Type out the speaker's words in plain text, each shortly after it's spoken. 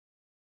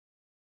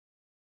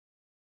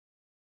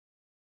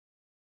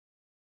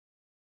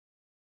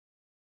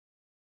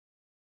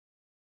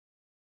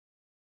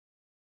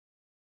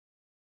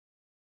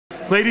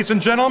Ladies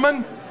and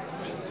gentlemen,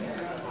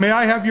 may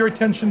I have your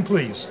attention,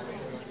 please?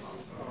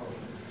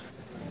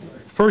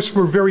 First,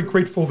 we're very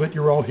grateful that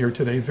you're all here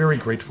today, very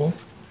grateful.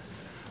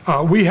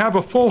 We have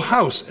a full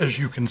house, as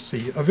you can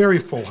see, a very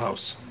full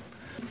house.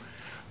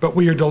 But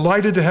we are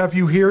delighted to have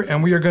you here,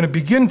 and we are going to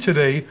begin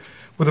today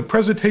with a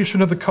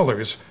presentation of the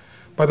colors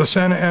by the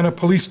Santa Ana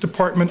Police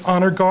Department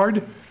Honor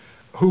Guard,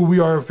 who we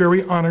are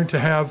very honored to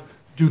have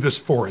do this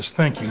for us.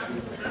 Thank you.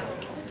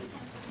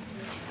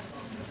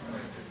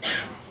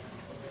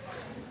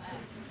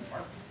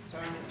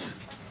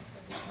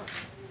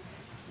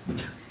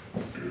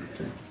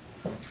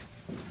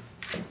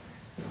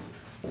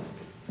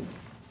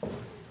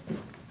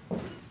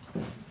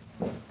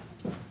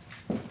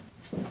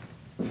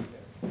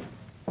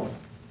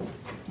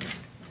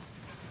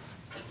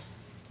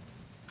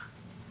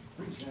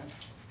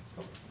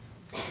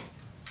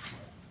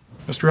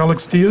 Mr.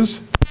 Alex Diaz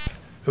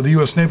of the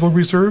U.S. Naval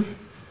Reserve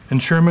and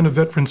Chairman of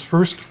Veterans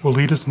First will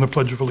lead us in the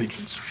Pledge of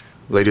Allegiance.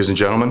 Ladies and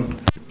gentlemen,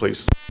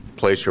 please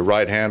place your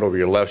right hand over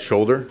your left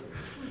shoulder.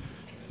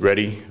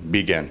 Ready,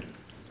 begin.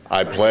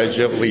 I pledge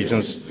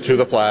allegiance to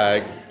the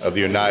flag of the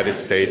United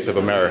States of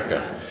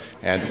America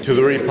and to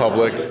the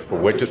republic for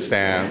which it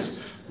stands,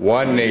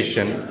 one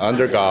nation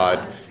under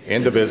God,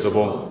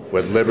 indivisible,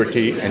 with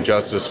liberty and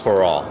justice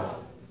for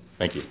all.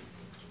 Thank you.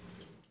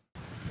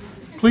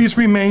 Please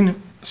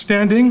remain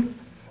standing.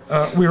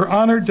 We are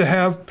honored to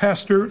have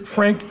Pastor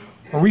Frank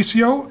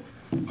Mauricio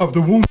of the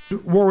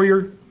Wounded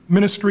Warrior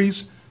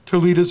Ministries to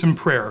lead us in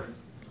prayer.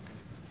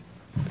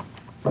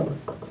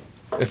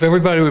 If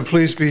everybody would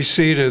please be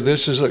seated,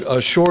 this is a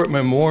short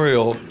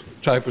memorial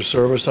type of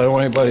service. I don't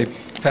want anybody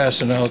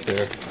passing out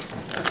there.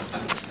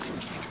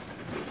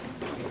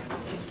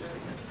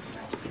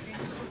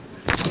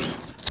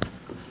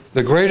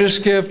 The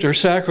greatest gift or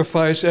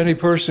sacrifice any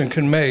person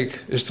can make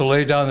is to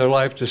lay down their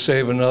life to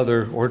save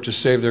another or to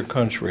save their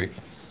country.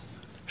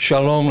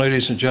 Shalom,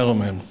 ladies and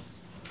gentlemen.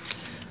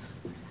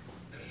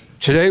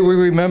 Today we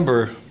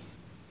remember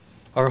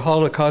our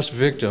Holocaust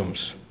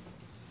victims.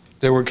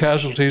 They were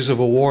casualties of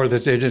a war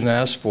that they didn't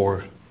ask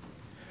for.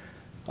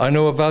 I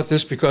know about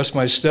this because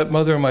my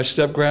stepmother and my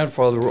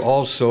step-grandfather were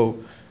also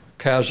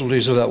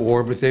casualties of that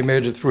war, but they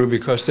made it through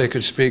because they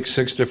could speak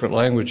 6 different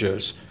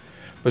languages.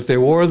 But they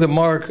wore the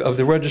mark of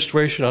the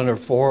registration on their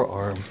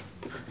forearm.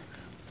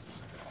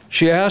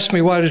 She asked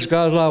me, why does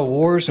God allow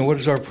wars and what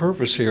is our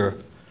purpose here?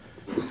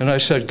 And I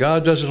said,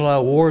 God doesn't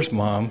allow wars,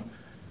 Mom.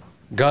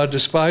 God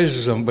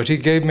despises them, but he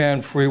gave man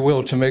free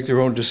will to make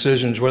their own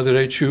decisions, whether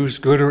they choose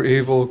good or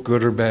evil,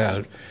 good or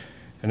bad.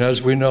 And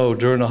as we know,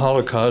 during the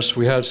Holocaust,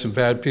 we had some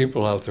bad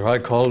people out there. I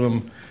call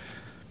them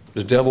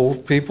the devil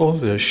people,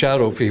 the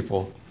shadow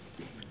people.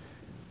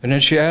 And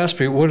then she asked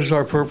me, what is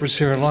our purpose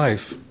here in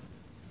life?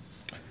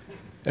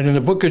 And in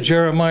the book of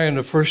Jeremiah, in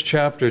the 1st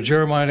chapter,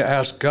 Jeremiah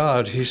asked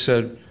God, he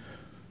said,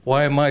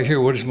 why am I here?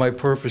 What is my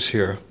purpose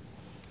here?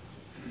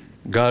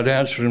 God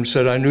answered him,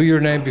 said, I knew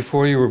your name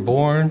before you were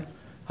born.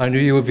 I knew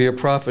you would be a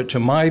prophet to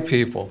my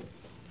people.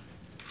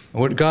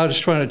 And what God is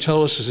trying to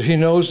tell us is that he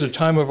knows the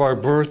time of our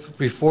birth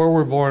before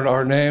we're born,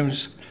 our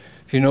names.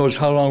 He knows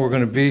how long we're going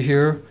to be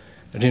here.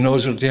 And he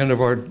knows at the end of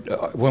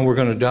when we're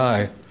going to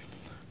die.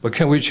 But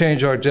can we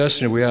change our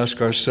destiny, we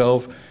ask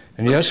ourselves.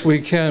 And yes,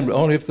 we can, but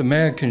only if the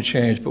man can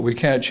change, but we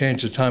can't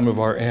change the time of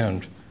our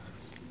end.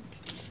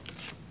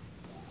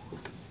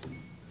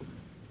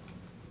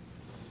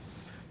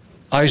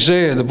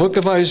 Isaiah, the book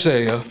of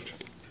Isaiah,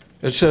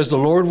 it says, the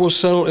Lord will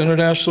settle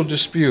international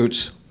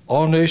disputes.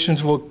 All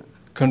nations will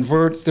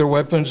convert their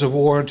weapons of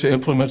war into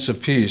implements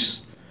of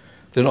peace.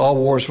 Then all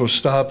wars will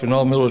stop and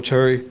all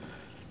military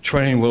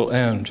training will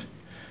end.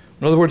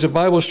 In other words, the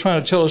Bible is trying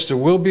to tell us there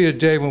will be a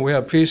day when we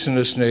have peace in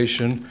this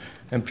nation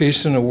and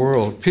peace in the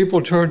world.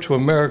 People turn to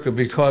America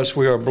because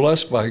we are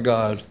blessed by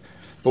God,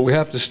 but we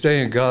have to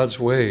stay in God's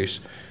ways.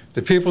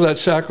 The people that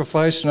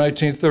sacrificed in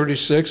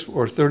 1936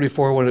 or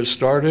 34 when it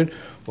started,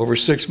 over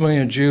 6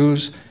 million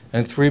Jews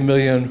and 3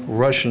 million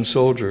Russian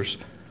soldiers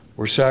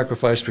were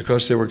sacrificed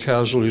because they were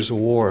casualties of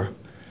war.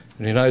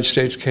 And the United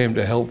States came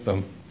to help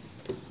them.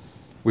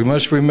 We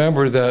must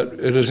remember that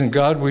it is in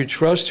God we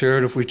trust here,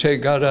 and if we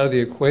take God out of the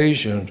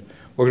equation,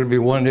 we're going to be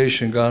one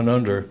nation gone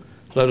under.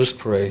 Let us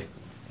pray.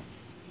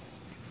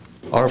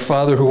 Our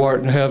Father who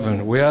art in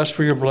heaven, we ask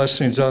for your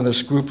blessings on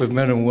this group of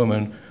men and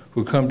women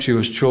who come to you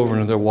as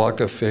children in their walk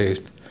of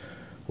faith.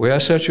 We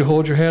ask that you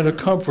hold your hand of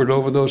comfort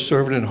over those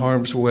serving in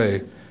harm's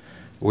way.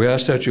 We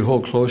ask that you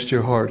hold close to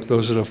your heart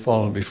those that have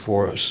fallen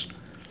before us.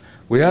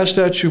 We ask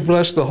that you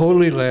bless the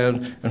Holy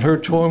Land and her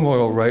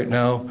turmoil right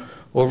now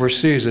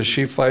overseas as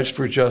she fights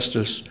for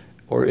justice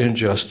or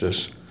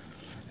injustice.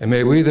 And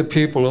may we, the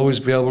people, always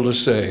be able to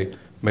say,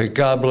 may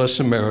God bless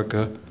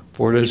America,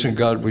 for it is in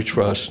God we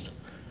trust.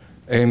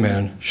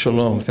 Amen.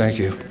 Shalom. Thank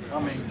you.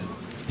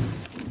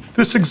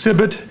 This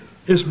exhibit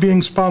is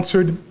being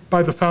sponsored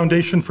by the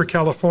Foundation for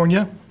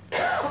California,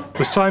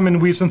 the Simon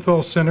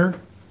Wiesenthal Center,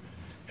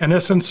 and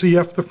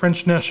SNCF, the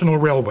French National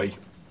Railway.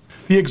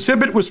 The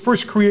exhibit was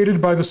first created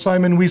by the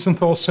Simon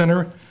Wiesenthal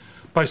Center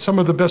by some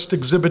of the best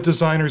exhibit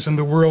designers in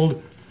the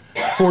world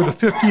for the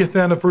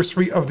 50th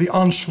anniversary of the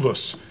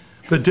Anschluss,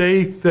 the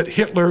day that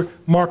Hitler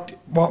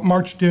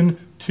marched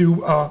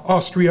into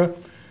Austria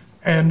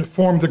and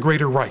formed the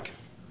Greater Reich.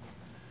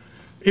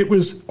 It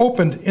was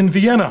opened in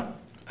Vienna,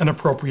 an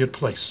appropriate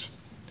place.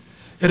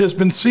 It has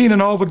been seen in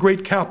all the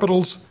great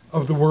capitals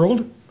of the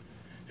world.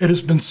 It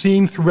has been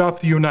seen throughout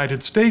the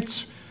United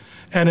States.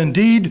 And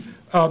indeed,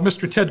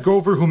 Mr. Ted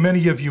Gover, who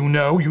many of you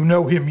know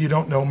him, you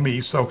don't know me,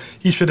 so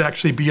he should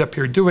actually be up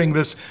here doing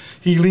this.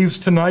 He leaves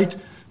tonight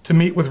to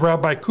meet with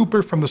Rabbi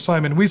Cooper from the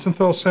Simon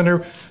Wiesenthal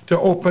Center to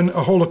open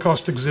a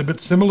Holocaust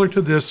exhibit similar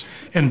to this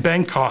in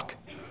Bangkok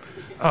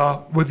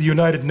with the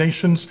United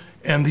Nations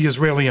and the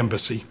Israeli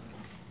Embassy.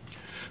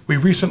 We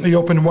recently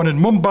opened one in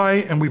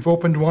Mumbai, and we've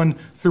opened one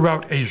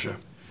throughout Asia.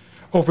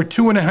 Over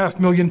 2.5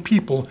 million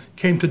people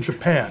came to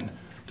Japan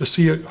to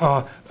see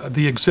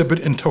the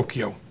exhibit in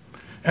Tokyo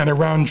and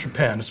around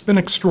Japan. It's been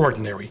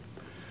extraordinary.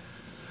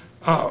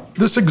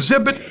 This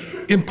exhibit,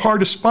 in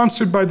part, is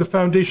sponsored by the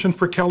Foundation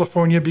for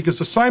California because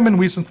the Simon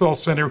Wiesenthal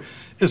Center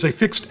is a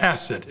fixed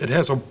asset. It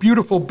has a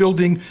beautiful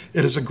building.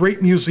 It is a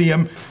great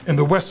museum in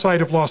the west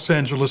side of Los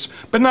Angeles,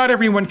 but not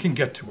everyone can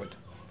get to it.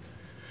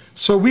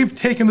 So we've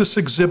taken this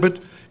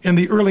exhibit in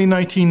the early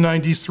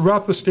 1990s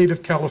throughout the state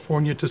of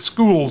California to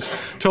schools,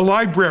 to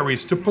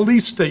libraries, to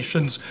police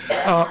stations,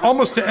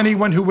 almost to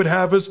anyone who would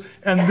have us.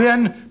 And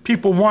then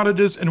people wanted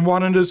us and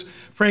wanted us.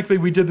 Frankly,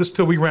 we did this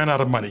till we ran out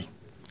of money.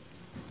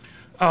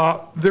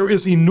 There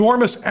is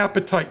enormous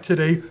appetite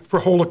today for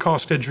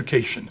Holocaust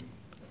education.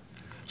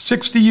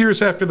 60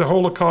 years after the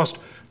Holocaust,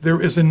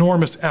 there is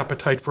enormous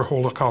appetite for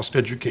Holocaust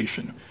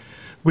education.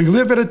 We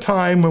live at a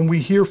time when we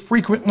hear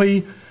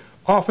frequently,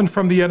 often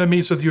from the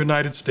enemies of the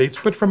United States,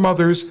 but from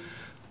others,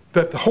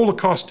 that the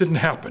Holocaust didn't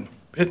happen.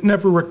 It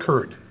never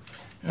occurred.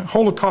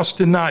 Holocaust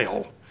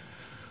denial.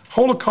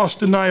 Holocaust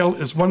denial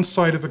is one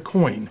side of a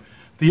coin.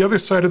 The other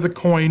side of the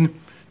coin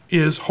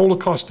is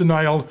Holocaust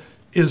denial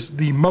is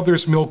the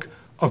mother's milk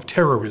of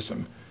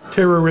terrorism.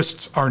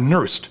 Terrorists are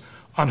nursed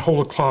on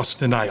Holocaust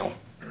denial.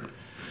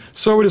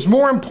 So it is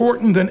more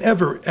important than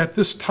ever at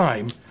this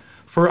time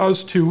for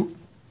us to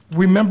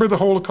remember the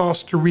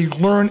Holocaust, to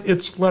relearn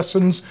its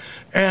lessons,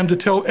 and to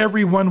tell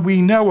everyone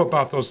we know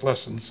about those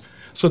lessons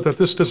so that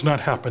this does not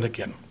happen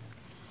again.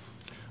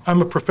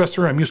 I'm a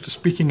professor. I'm used to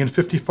speaking in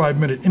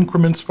 55-minute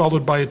increments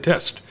followed by a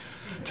test.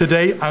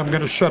 Today, I'm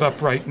going to shut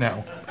up right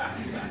now.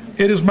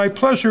 It is my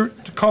pleasure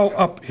to call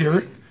up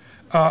here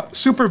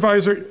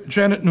Supervisor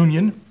Janet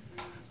Nunyan,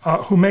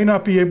 who may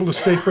not be able to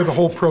stay for the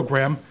whole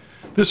program.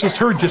 This is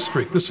her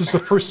district. This is the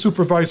first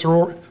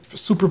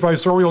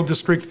supervisorial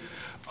district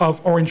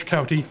of Orange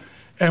County,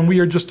 and we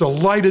are just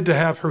delighted to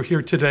have her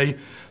here today.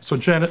 So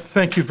Janet,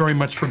 thank you very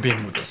much for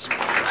being with us.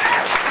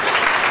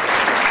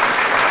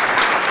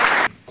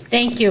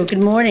 Thank you. Good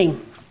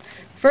morning.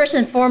 First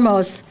and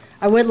foremost,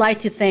 I would like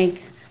to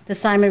thank the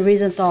Simon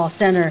Wiesenthal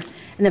Center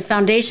and the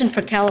Foundation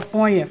for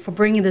California for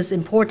bringing this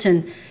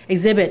important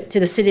exhibit to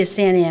the city of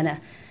Santa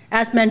Ana.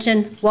 As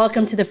mentioned,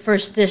 welcome to the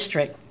First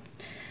District.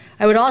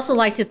 I would also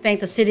like to thank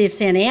the city of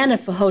Santa Ana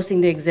for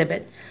hosting the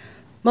exhibit.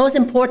 Most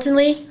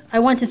importantly, I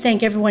want to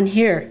thank everyone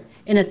here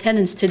in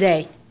attendance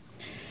today.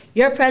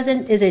 Your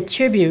presence is a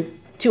tribute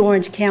to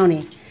Orange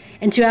County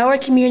and to our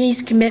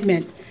community's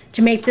commitment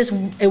to make this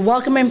a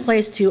welcoming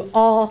place to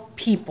all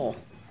people.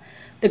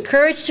 The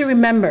Courage to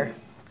Remember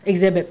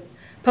exhibit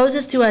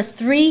poses to us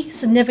 3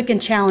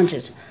 significant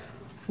challenges.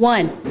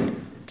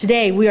 1,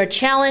 today we are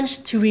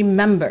challenged to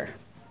remember.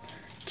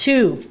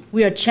 2,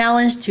 we are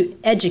challenged to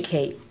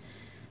educate.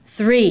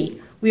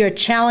 3, we are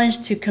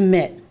challenged to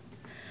commit.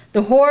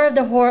 The horror of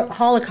the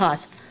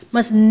Holocaust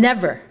must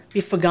never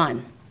be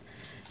forgotten.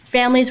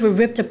 Families were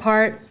ripped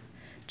apart.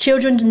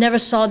 Children never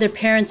saw their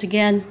parents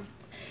again.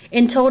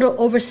 In total,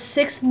 over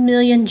 6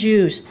 million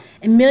Jews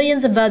and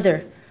millions of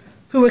others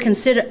who were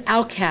considered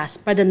outcasts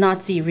by the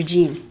Nazi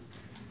regime.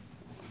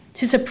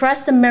 To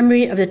suppress the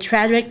memory of the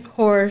tragic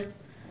horror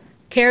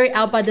carried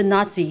out by the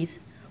Nazis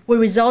would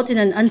result in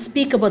an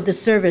unspeakable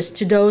disservice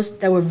to those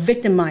that were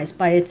victimized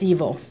by its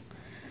evil.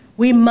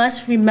 We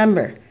must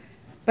remember,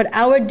 but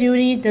our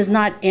duty does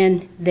not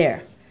end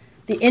there.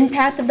 The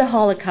impact of the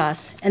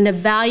Holocaust and the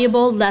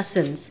valuable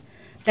lessons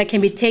that can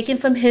be taken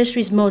from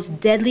history's most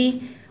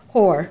deadly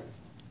horror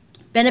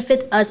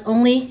benefit us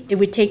only if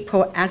we take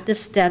proactive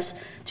steps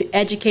to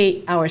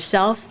educate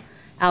ourselves,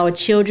 our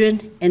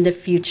children, and the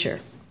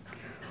future.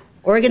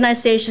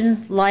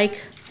 Organizations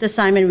like the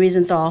Simon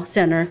Wiesenthal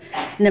Center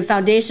and the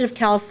Foundation of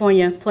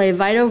California play a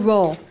vital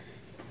role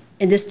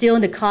in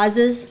distilling the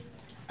causes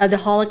of the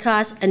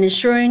Holocaust and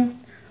ensuring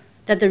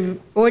that the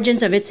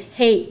origins of its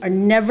hate are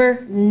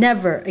never,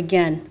 never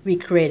again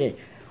recreated.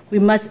 We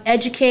must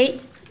educate,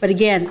 but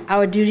again,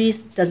 our duties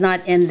does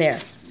not end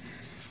there.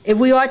 If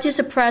we are to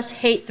suppress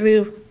hate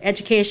through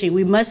education,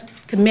 we must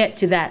commit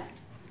to that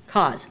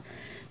cause.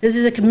 This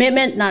is a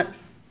commitment not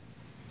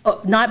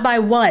by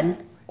one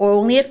or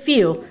only a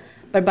few,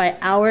 but by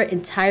our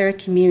entire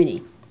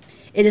community.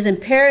 It is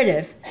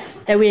imperative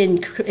that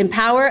we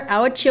empower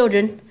our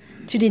children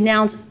to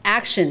denounce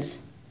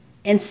actions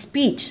and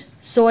speech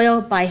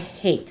soiled by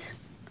hate.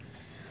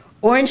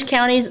 Orange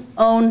County's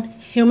own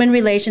Human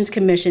Relations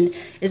Commission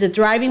is a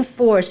driving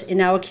force in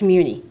our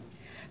community,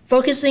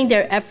 focusing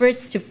their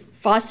efforts to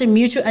foster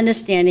mutual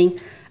understanding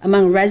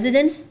among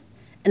residents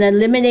and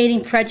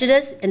eliminating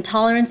prejudice,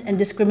 intolerance, and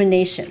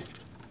discrimination.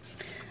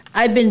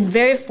 I've been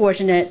very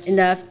fortunate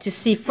enough to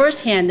see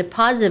firsthand the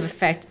positive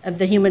effect of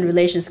the Human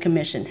Relations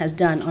Commission has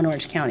done on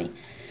Orange County.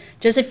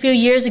 Just a few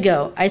years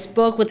ago, I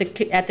spoke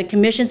at the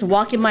Commission's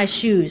Walk in My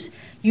Shoes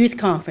youth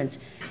conference.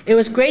 It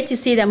was great to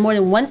see that more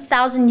than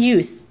 1,000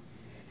 youth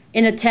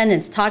in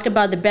attendance talked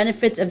about the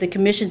benefits of the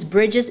Commission's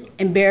Bridges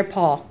and Bear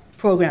Paw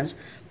programs,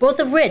 both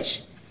of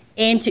which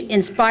aim to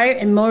inspire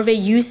and motivate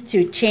youth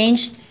to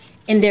change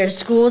in their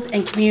schools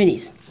and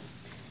communities.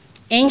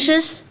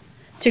 Anxious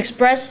to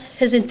express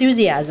his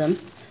enthusiasm,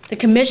 the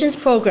Commission's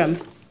program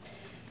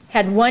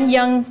had one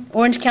young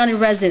Orange County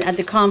resident at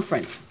the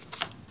conference.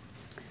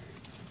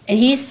 And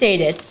he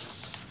stated,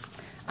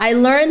 "I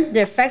learned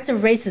the effects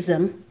of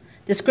racism,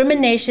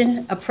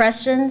 discrimination,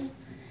 oppressions,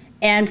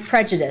 and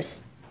prejudice.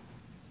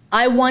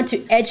 I want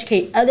to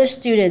educate other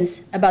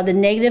students about the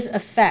negative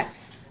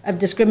effects of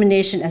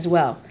discrimination as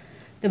well.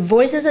 The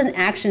voices and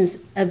actions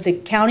of the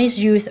county's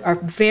youth are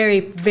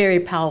very, very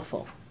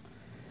powerful."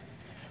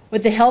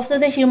 With the help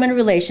of the Human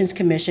Relations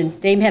Commission,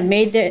 they have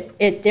made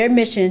it their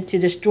mission to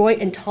destroy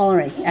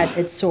intolerance at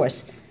its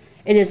source.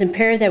 It is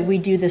imperative that we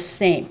do the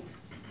same.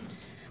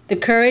 The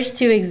courage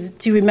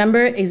to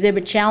remember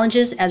exhibit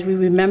challenges as we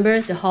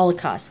remember the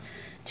Holocaust,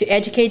 to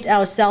educate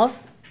ourselves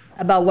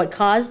about what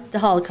caused the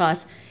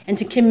Holocaust, and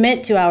to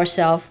commit to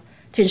ourselves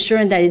to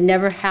ensuring that it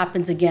never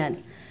happens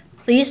again.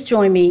 Please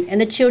join me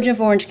and the children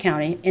of Orange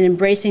County in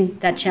embracing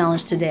that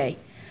challenge today.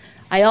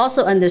 I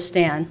also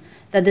understand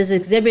that this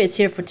exhibit is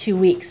here for 2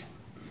 weeks.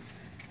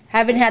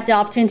 Having had the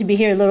opportunity to be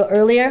here a little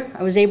earlier,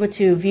 I was able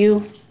to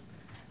view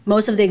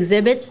most of the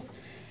exhibits,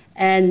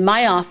 and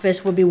my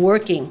office will be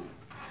working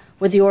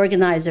with the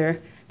organizer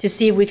to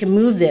see if we can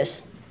move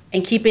this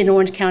and keep it in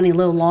Orange County a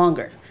little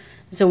longer.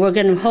 So we're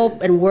going to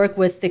hope and work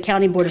with the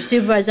County Board of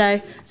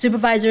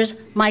Supervisors,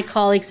 my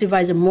colleague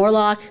Supervisor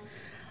Morlock,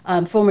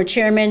 former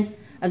chairman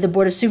of the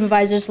Board of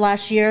Supervisors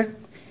last year,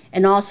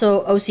 and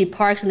also OC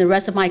Parks and the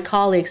rest of my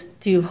colleagues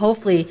to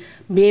hopefully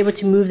be able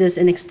to move this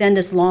and extend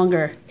this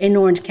longer in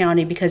Orange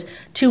County, because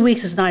 2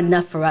 weeks is not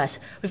enough for us.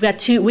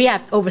 We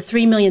have over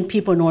 3 million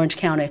people in Orange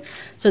County.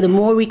 So the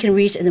more we can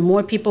reach and the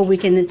more people we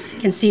can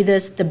see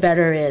this, the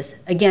better it is.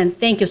 Again,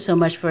 thank you so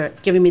much for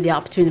giving me the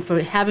opportunity, for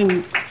allowing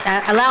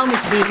me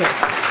to be here.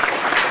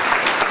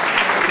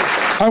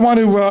 I want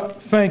to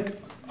thank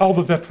all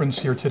the veterans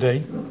here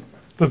today,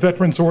 the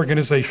veterans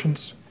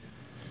organizations,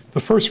 the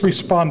first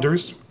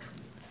responders.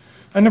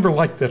 I never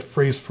liked that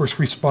phrase, first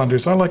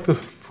responders. I like the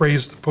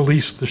phrase the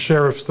police, the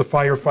sheriffs, the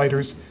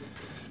firefighters,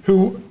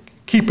 who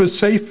keep us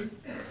safe,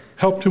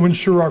 help to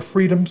ensure our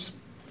freedoms,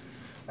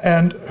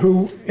 and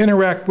who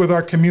interact with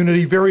our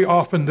community. Very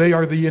often they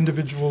are the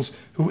individuals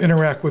who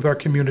interact with our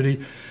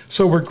community.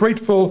 So we're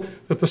grateful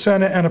that the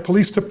Santa Ana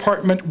Police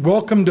Department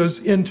welcomed us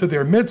into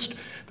their midst.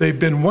 They've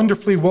been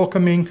wonderfully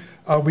welcoming.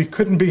 We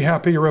couldn't be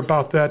happier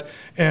about that.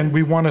 And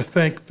we want to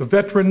thank the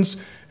veterans,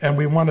 and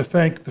we want to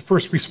thank the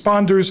first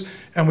responders,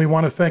 and we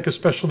want to thank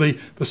especially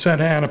the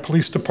Santa Ana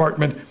Police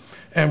Department.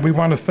 And we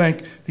want to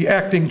thank the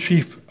acting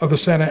chief of the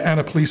Santa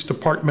Ana Police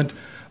Department,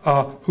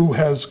 who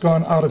has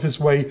gone out of his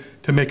way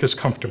to make us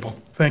comfortable.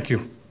 Thank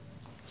you.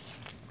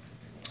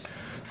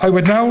 I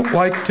would now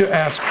like to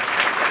ask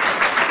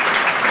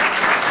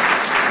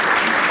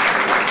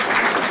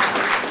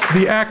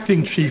the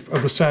acting chief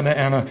of the Santa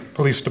Ana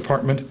Police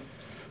Department,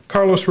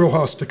 Carlos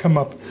Rojas, to come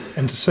up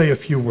and to say a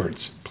few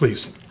words,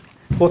 please.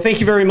 Well, thank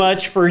you very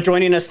much for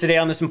joining us today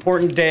on this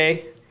important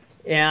day.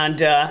 And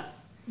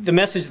the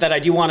message that I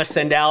do want to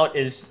send out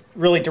is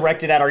really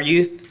directed at our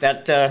youth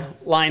that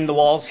line the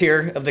walls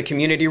here of the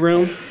community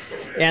room.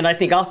 And I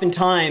think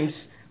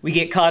oftentimes we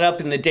get caught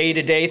up in the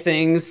day-to-day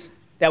things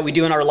that we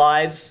do in our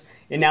lives.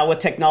 And now with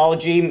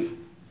technology,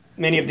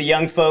 many of the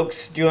young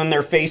folks doing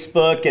their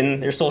Facebook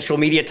and their social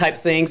media type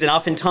things, and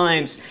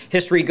oftentimes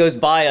history goes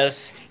by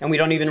us and we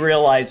don't even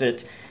realize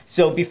it.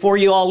 So before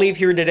you all leave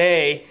here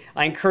today,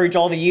 I encourage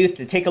all the youth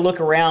to take a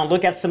look around,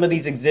 look at some of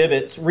these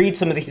exhibits, read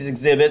some of these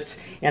exhibits,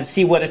 and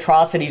see what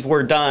atrocities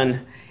were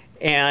done,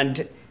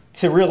 and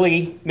to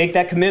really make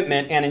that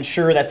commitment and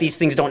ensure that these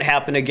things don't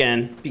happen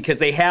again, because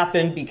they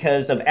happen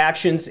because of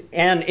actions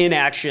and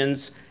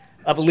inactions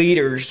of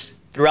leaders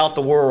throughout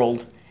the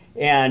world.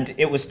 And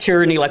it was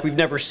tyranny like we've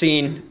never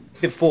seen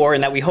before,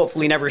 and that we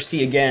hopefully never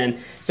see again.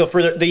 So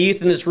for the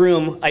youth in this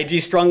room, I do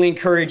strongly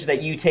encourage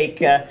that you take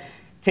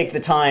the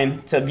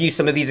time to view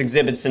some of these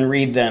exhibits and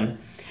read them.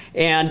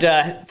 And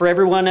for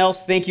everyone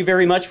else, thank you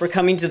very much for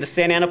coming to the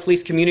Santa Ana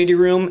Police Community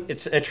Room.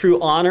 It's a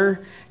true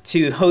honor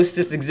to host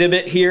this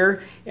exhibit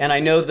here, and I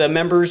know the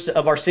members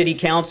of our city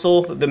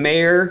council, the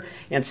mayor,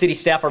 and city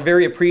staff are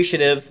very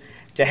appreciative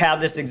to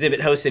have this exhibit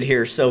hosted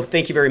here. So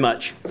thank you very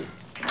much.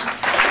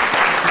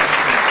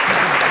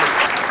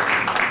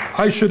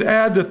 I should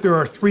add that there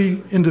are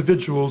 3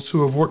 individuals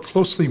who have worked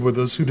closely with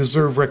us who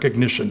deserve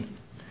recognition.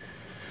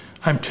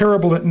 I'm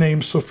terrible at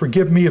names, so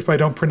forgive me if I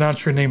don't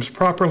pronounce your names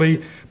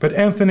properly, but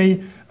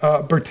Anthony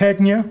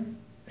Bertagna.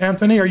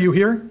 Anthony, are you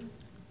here?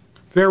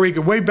 Very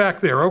good. Way back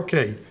there,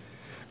 okay.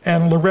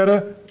 And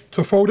Loretta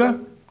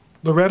Tofoda.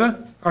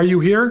 Loretta, are you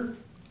here?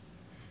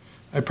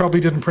 I probably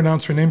didn't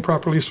pronounce her name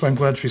properly, so I'm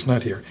glad she's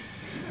not here.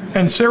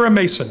 And Sarah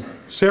Mason.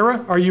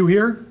 Sarah, are you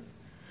here?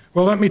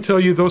 Well, let me tell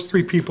you, those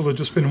three people have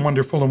just been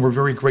wonderful, and we're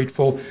very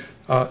grateful.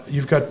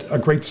 You've got a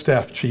great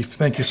staff, Chief.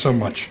 Thank you so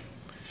much.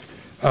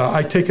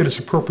 I take it as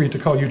appropriate to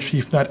call you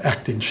Chief, not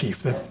Acting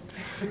Chief.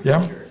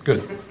 Yeah?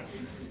 Good.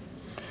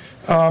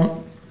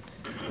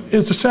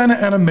 Is the Santa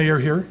Ana mayor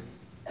here?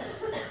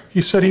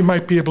 He said he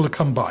might be able to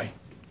come by.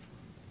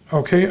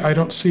 Okay, I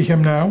don't see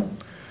him now.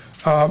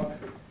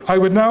 I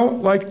would now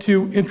like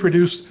to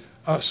introduce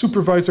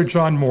Supervisor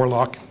John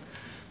Morlock,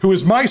 who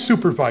is my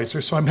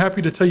supervisor, so I'm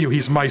happy to tell you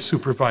he's my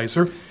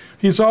supervisor.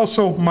 He's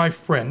also my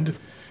friend,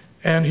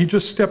 and he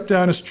just stepped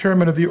down as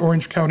chairman of the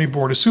Orange County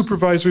Board of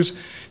Supervisors.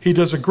 He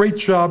does a great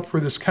job for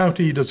this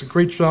county, he does a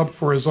great job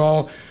for us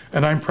all,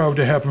 and I'm proud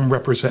to have him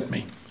represent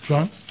me.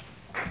 John?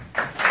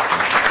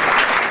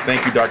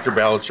 Thank you, Dr.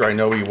 Balitzer. I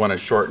know we want to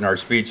shorten our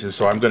speeches,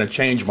 so I'm going to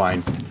change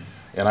mine.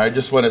 And I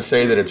just want to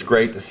say that it's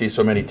great to see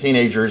so many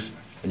teenagers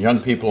and young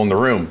people in the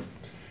room.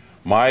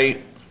 My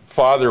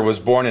father was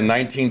born in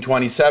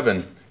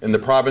 1927 in the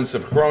province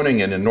of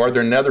Groningen in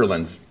northern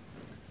Netherlands.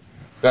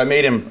 That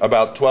made him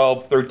about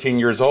 12, 13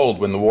 years old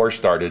when the war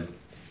started.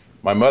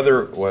 My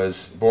mother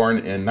was born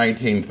in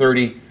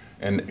 1930,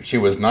 and she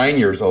was 9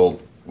 years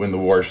old when the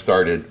war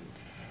started.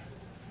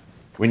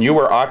 When you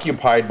were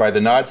occupied by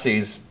the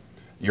Nazis,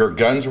 your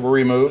guns were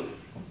removed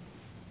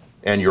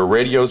and your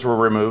radios were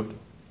removed.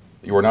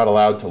 You were not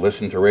allowed to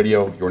listen to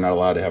radio. You were not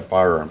allowed to have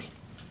firearms.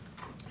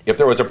 If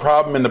there was a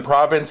problem in the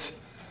province,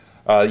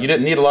 you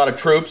didn't need a lot of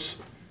troops.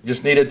 You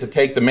just needed to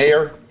take the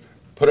mayor,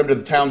 put him to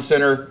the town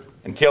center,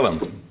 and kill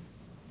him.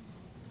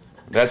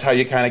 That's how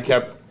you kind of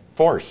kept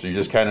force. You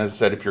just kind of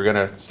said, if you're going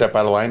to step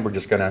out of line, we're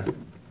just going to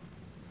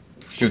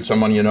shoot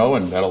someone you know,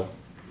 and that'll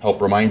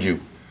help remind you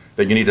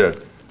that you need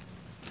to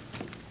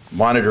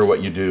monitor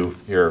what you do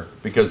here,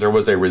 because there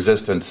was a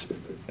resistance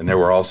and there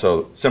were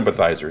also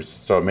sympathizers,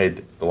 so it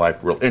made the life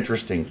real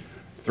interesting.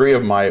 3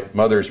 of my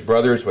mother's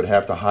brothers would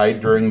have to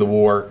hide during the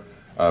war,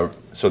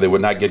 so they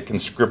would not get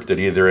conscripted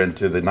either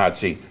into the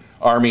Nazi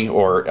army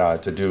or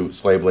to do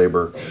slave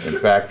labor in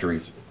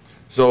factories.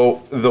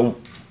 So the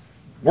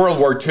World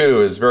War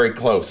II is very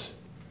close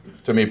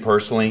to me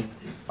personally.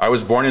 I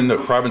was born in the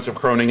province of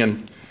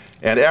Groningen,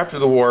 and after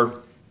the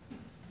war,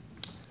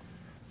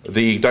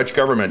 the Dutch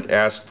government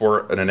asked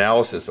for an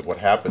analysis of what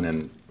happened,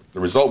 and the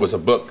result was a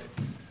book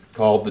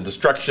called The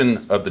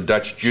Destruction of the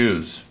Dutch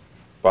Jews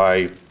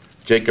by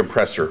Jacob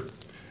Presser.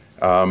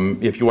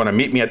 If you want to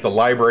meet me at the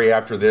library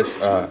after this,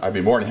 I'd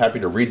be more than happy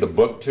to read the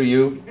book to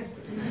you.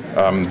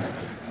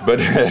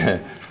 But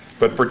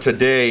for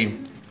today,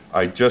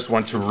 I just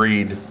want to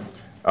read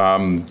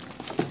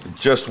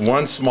just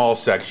one small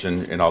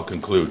section, and I'll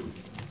conclude.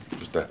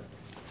 Just that.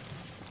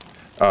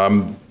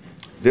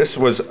 This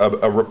was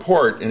a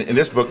report, and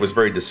this book was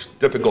very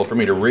difficult for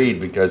me to read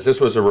because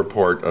this was a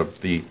report of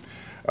the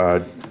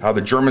how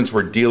the Germans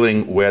were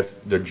dealing with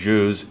the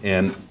Jews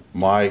in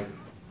my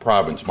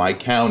province, my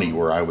county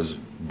where I was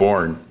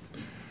born.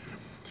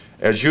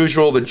 As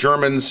usual, the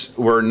Germans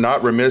were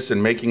not remiss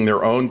in making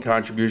their own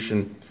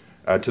contribution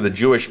to the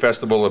Jewish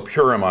festival of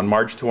Purim on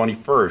March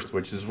 21st,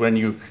 which is when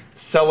you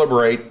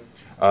celebrate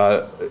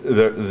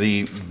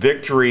the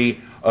victory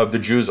of the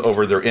Jews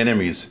over their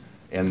enemies.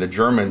 And the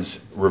Germans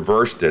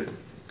reversed it.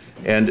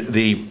 And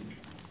the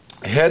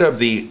head of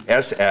the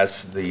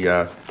SS,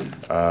 the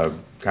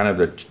kind of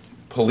the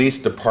police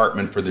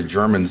department for the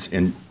Germans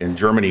in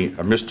Germany,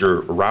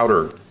 Mr.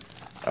 Rauter,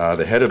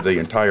 the head of the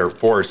entire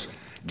force,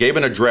 gave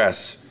an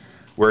address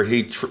where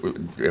he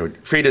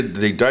treated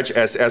the Dutch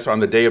SS on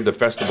the day of the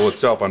festival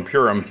itself on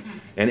Purim.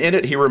 And in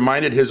it, he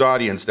reminded his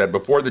audience that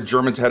before the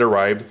Germans had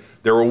arrived,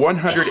 there were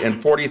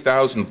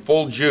 140,000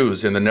 full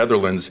Jews in the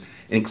Netherlands,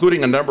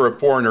 including a number of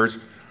foreigners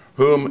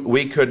whom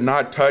we could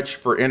not touch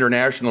for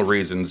international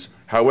reasons.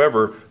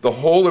 However, the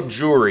whole of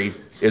Jewry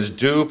is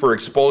due for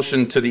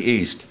expulsion to the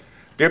east.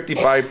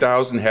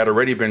 55,000 had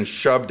already been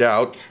shoved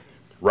out.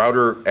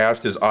 Rauter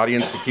asked his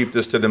audience to keep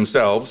this to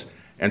themselves,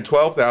 and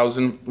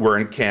 12,000 were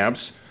in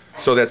camps,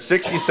 so that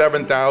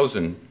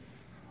 67,000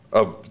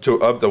 of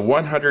the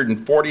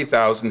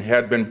 140,000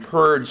 had been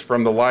purged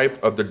from the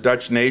life of the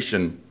Dutch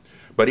nation.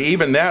 But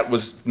even that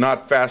was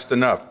not fast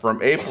enough. From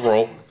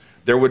April,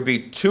 there would be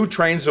 2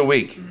 trains a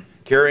week,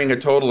 carrying a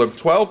total of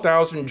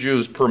 12,000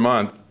 Jews per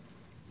month,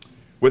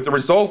 with the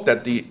result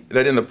that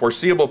in the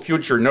foreseeable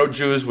future, no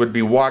Jews would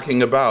be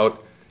walking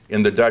about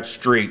in the Dutch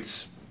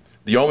streets.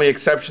 The only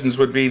exceptions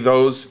would be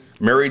those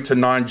married to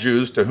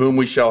non-Jews, to whom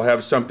we shall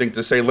have something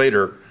to say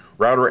later.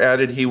 Rauter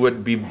added he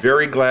would be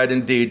very glad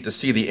indeed to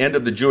see the end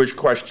of the Jewish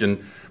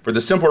question, for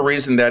the simple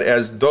reason that,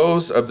 as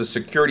those of the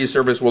security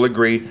service will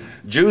agree,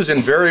 Jews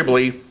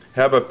invariably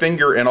have a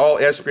finger in all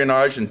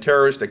espionage and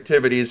terrorist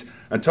activities.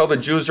 Until the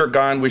Jews are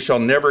gone, we shall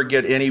never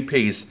get any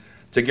peace.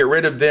 To get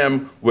rid of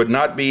them would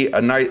not be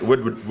a nice,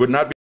 would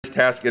not be a nice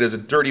task. It is a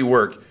dirty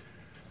work.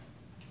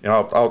 And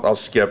I'll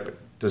skip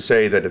to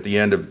say that at the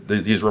end of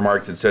these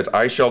remarks it says,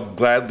 I shall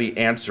gladly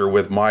answer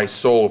with my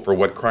soul for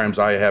what crimes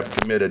I have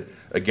committed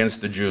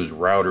against the Jews,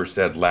 Rauter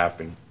said,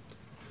 laughing.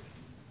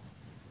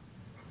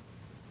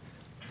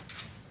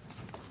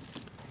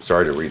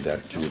 Sorry to read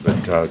that to you,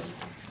 but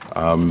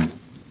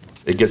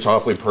it gets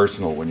awfully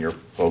personal when your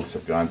folks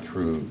have gone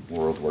through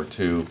World War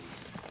II,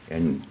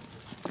 and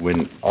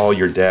when all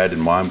your dad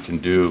and mom can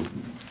do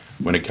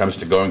when it comes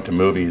to going to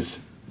movies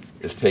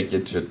is take you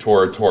to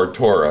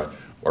Tora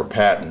or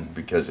Patton,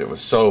 because it was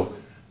so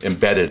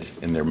embedded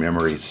in their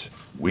memories.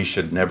 We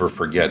should never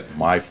forget.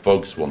 My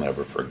folks will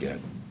never forget.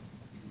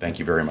 Thank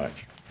you very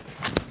much.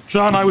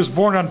 John, I was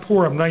born on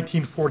Purim,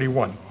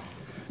 1941,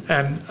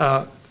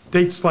 and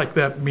dates like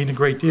that mean a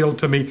great deal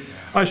to me.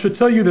 I should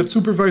tell you that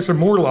Supervisor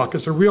Morlock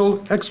is a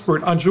real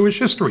expert on Jewish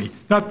history,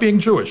 not being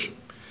Jewish.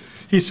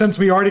 He sends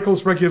me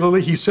articles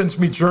regularly. He sends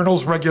me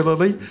journals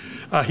regularly.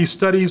 He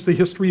studies the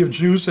history of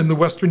Jews in the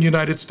Western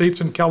United States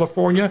and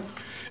California,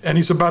 and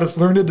he's about as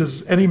learned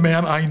as any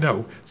man I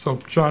know.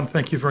 So, John,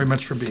 thank you very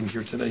much for being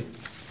here today.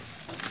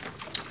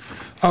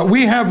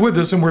 We have with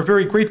us, and we're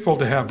very grateful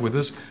to have with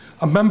us,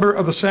 a member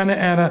of the Santa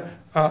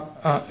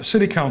Ana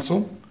City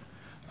Council,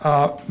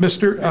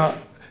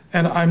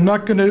 and I'm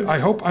not going to, I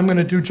hope I'm going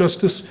to do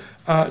justice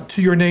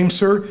to your name,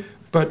 sir,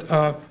 but,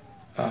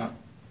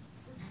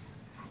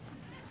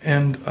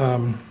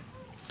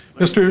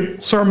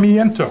 Mr.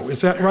 Sarmiento,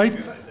 is that right?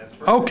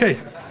 Okay.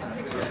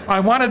 I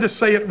wanted to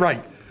say it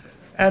right.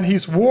 And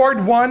he's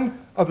Ward 1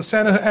 of the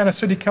Santa Ana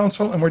City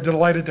Council, and we're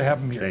delighted to have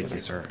him here. Thank you,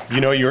 sir.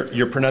 You know,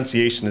 your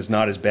pronunciation is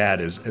not as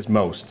bad as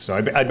most, so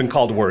I've been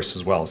called worse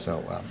as well.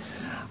 So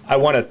I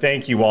want to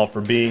thank you all for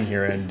being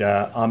here, and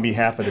on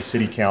behalf of the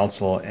City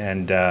Council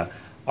and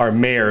our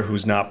mayor,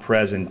 who's not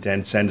present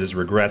and sends his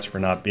regrets for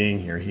not being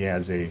here. He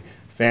has a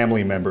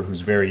family member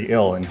who's very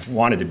ill and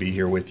wanted to be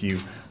here with you.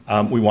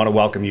 We want to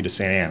welcome you to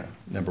Santa Ana,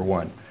 number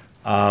one.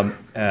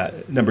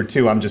 Number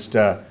two, I'm just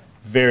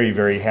very,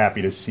 very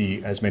happy to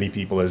see as many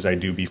people as I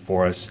do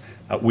before us.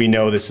 We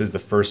know this is the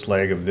first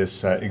leg of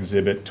this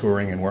exhibit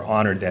touring, and we're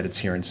honored that it's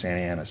here in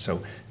Santa Ana.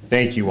 So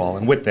thank you all.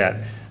 And with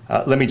that,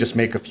 let me just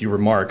make a few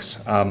remarks.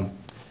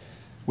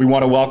 We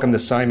want to welcome the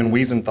Simon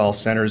Wiesenthal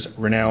Center's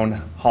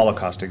renowned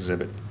Holocaust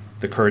exhibit,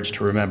 The Courage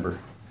to Remember,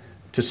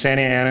 to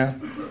Santa Ana,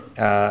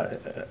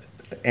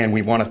 and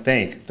we want to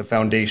thank the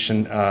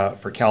Foundation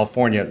for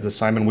California, the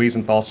Simon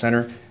Wiesenthal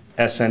Center,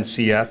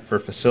 SNCF, for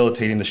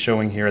facilitating the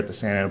showing here at the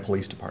Santa Ana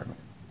Police Department.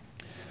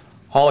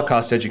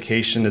 Holocaust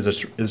education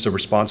is a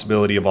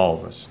responsibility of all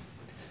of us.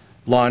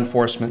 Law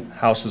enforcement,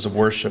 houses of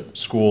worship,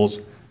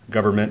 schools,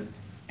 government,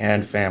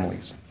 and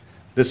families.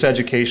 This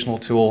educational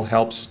tool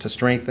helps to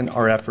strengthen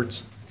our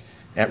efforts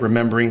at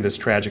remembering this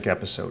tragic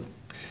episode.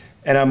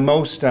 And I'm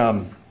most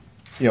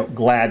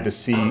glad to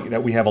see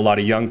that we have a lot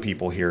of young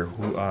people here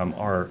who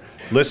are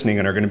listening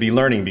and are going to be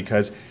learning,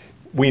 because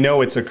we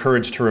know it's a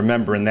courage to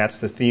remember, and that's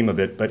the theme of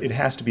it, but it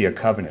has to be a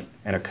covenant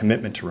and a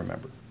commitment to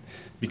remember.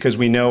 Because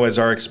we know as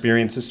our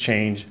experiences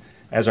change,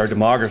 as our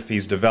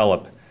demographies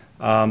develop,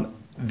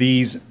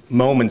 these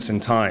moments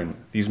in time,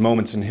 these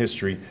moments in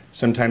history,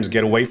 sometimes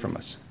get away from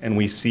us, and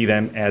we see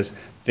them as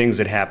things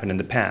that happened in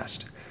the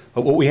past.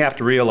 But what we have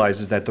to realize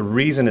is that the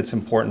reason it's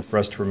important for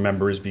us to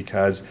remember is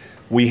because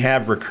we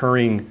have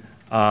recurring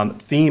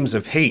themes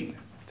of hate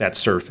that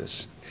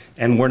surface,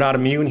 and we're not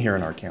immune here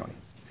in our county.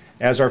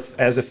 As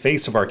the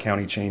face of our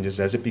county changes,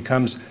 as it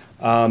becomes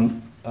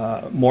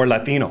more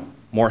Latino,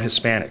 more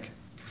Hispanic,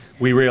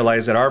 we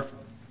realize that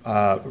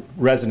our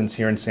residents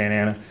here in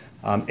Santa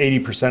Ana,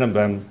 80% of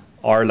them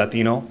are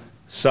Latino,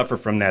 suffer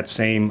from that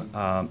same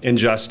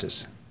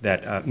injustice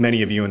that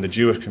many of you in the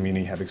Jewish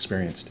community have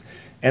experienced.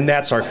 And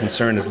that's our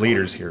concern as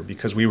leaders here,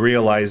 because we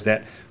realize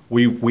that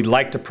we'd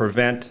like to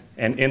prevent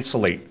and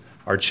insulate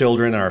our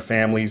children and our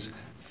families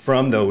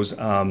from those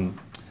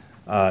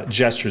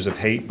gestures of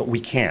hate, but we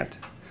can't.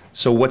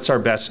 So what's our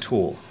best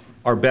tool?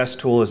 Our best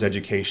tool is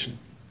education.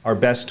 Our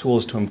best tool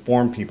is to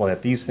inform people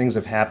that these things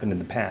have happened in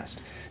the past,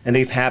 and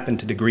they've happened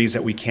to degrees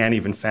that we can't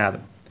even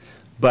fathom.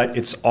 But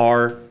it's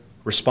our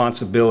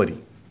responsibility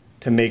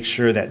to make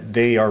sure that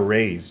they are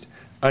raised,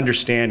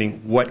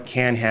 understanding what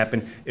can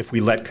happen if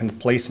we let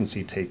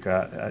complacency take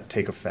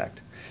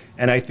effect.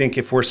 And I think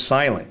if we're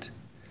silent,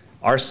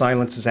 our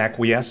silence is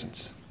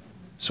acquiescence.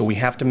 So we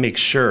have to make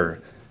sure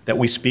that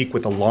we speak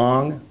with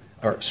a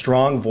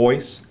strong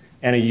voice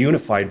and a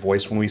unified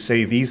voice when we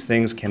say these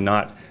things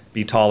cannot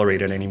be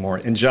tolerated anymore.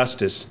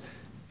 Injustice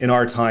in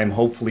our time,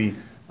 hopefully,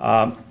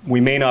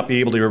 we may not be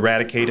able to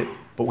eradicate it,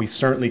 but we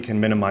certainly can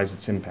minimize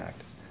its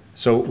impact.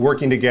 So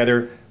working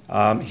together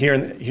here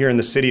in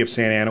the city of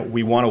Santa Ana,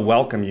 we want to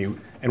welcome you,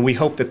 and we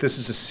hope that this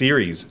is a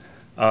series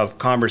of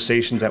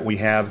conversations that we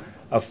have,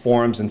 of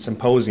forums and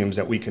symposiums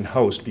that we can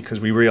host, because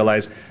we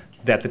realize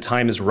that the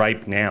time is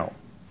ripe now,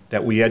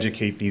 that we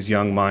educate these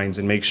young minds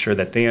and make sure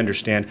that they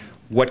understand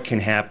what can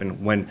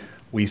happen when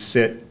we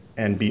sit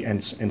and be in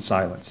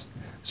silence.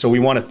 So we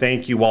want to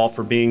thank you all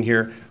for being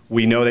here.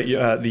 We know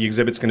that the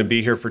exhibit's going to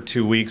be here for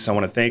 2 weeks. I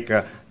want to thank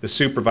the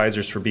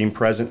supervisors for being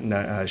present,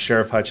 and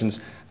Sheriff Hutchins,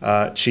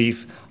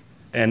 Chief,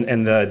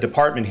 and the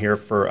department here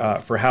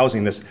for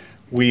housing this.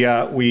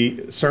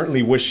 We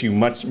certainly wish you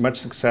much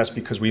success,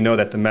 because we know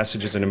that the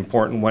message is an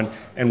important one,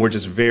 and we're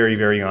just very,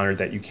 very honored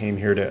that you came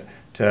here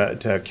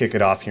to kick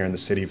it off here in the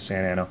city of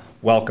Santa Ana.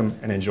 Welcome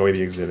and enjoy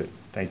the exhibit.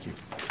 Thank you.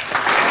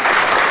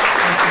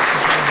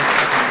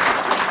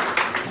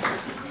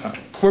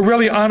 We're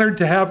really honored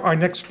to have our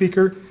next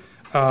speaker,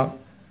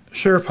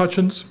 Sheriff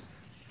Hutchins,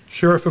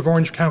 Sheriff of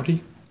Orange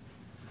County.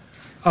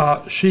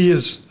 She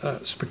is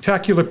a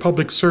spectacular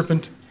public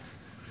servant.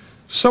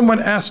 Someone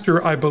asked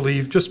her, I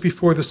believe, just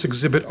before this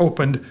exhibit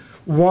opened,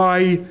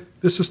 why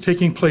this is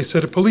taking place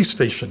at a police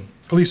station,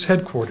 police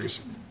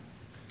headquarters.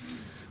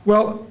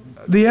 Well,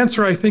 the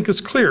answer, I think, is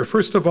clear.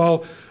 First of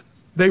all,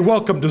 they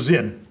welcomed us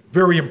in,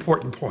 very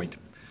important point.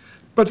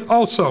 But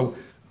also,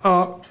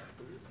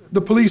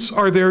 the police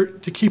are there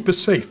to keep us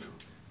safe,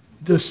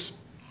 to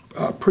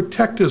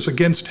protect us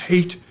against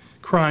hate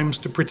crimes,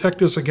 to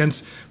protect us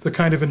against the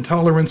kind of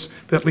intolerance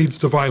that leads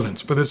to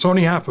violence. But it's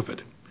only half of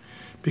it,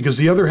 because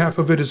the other half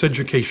of it is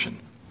education.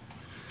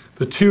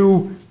 The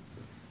two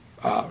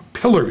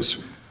pillars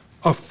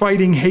of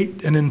fighting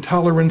hate and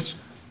intolerance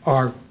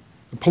are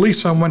the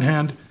police on one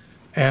hand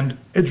and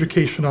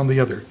education on the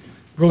other.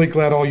 Really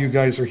glad all you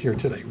guys are here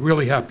today.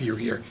 Really happy you're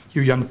here,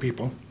 you young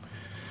people.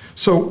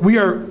 So we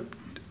are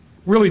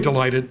really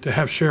delighted to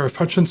have Sheriff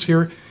Hutchins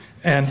here,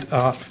 and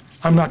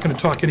I'm not going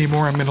to talk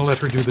anymore. I'm going to let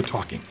her do the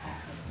talking.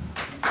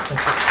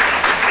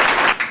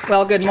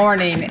 Well, good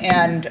morning,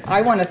 and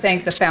I want to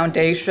thank the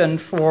foundation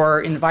for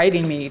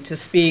inviting me to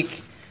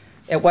speak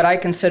at what I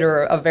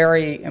consider a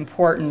very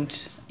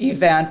important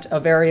event, a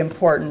very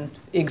important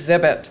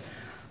exhibit.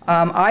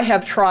 I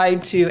have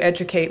tried to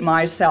educate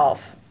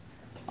myself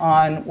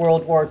on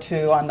World War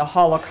II, on the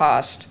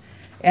Holocaust,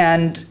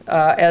 and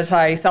as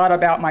I thought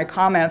about my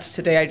comments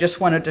today, I just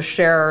wanted to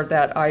share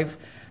that I've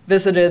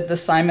visited the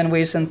Simon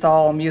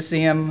Wiesenthal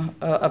Museum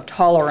of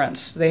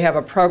Tolerance. They have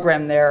a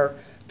program there,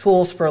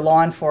 Tools for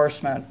Law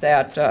Enforcement,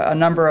 that a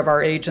number of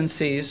our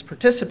agencies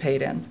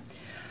participate in.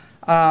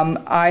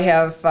 I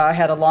have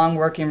had a long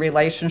working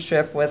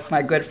relationship with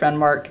my good friend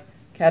Mark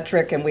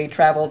Ketrick, and we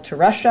traveled to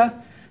Russia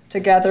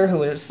together,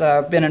 who has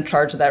been in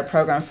charge of that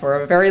program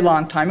for a very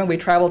long time, and we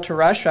traveled to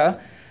Russia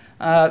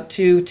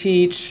to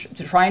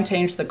try and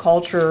change the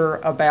culture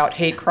about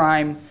hate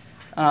crime,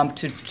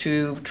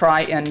 to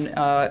try and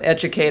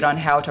educate on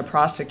how to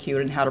prosecute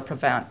and how to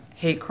prevent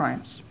hate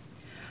crimes.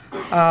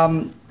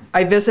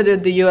 I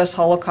visited the U.S.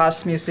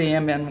 Holocaust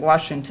Museum in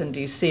Washington,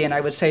 D.C., and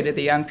I would say to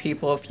the young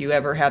people, if you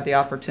ever have the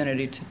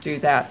opportunity to do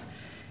that,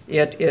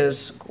 it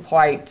is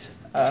quite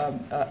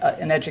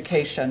an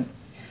education.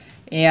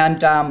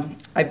 And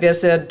I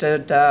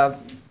visited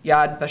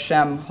Yad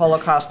Vashem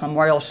Holocaust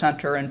Memorial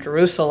Center in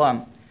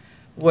Jerusalem,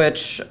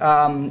 which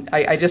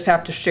I just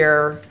have to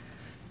share.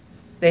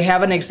 They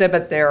have an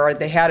exhibit there, or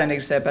they had an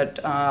exhibit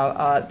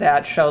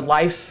that showed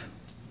life,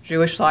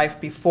 Jewish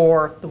life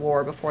before the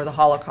war, before the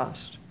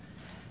Holocaust.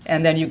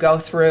 And then you go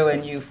through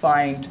and you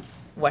find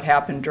what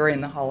happened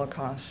during the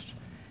Holocaust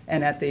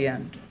and at the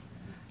end.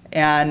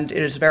 And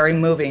it is very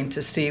moving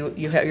to see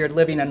you're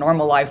living a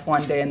normal life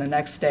one day, and the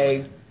next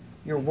day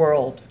your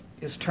world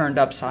is turned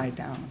upside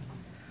down.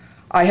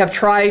 I have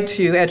tried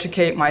to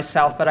educate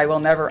myself, but I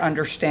will never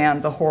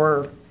understand the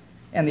horror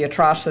and the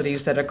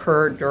atrocities that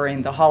occurred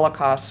during the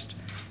Holocaust.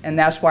 And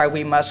that's why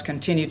we must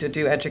continue to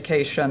do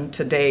education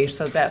today,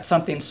 so that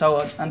something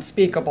so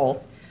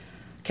unspeakable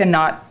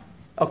cannot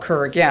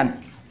occur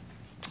again.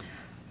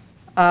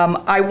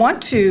 I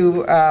want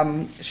to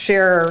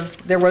share,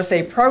 there was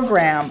a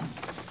program,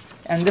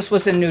 and this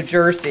was in New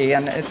Jersey,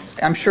 and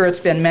I'm sure it's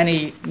been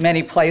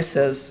many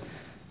places,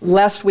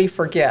 Lest We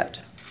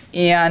Forget.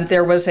 And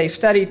there was a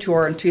study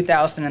tour in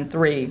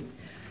 2003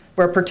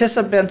 where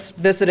participants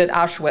visited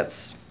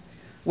Auschwitz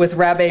with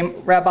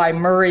Rabbi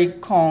Murray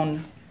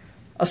Cohn,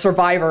 a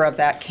survivor of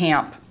that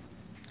camp.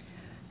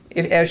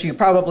 As you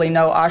probably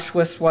know,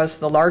 Auschwitz was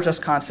the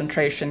largest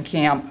concentration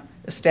camp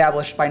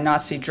established by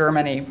Nazi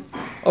Germany.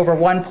 Over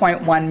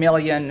 1.1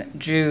 million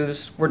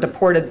Jews were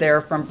deported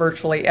there from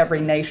virtually every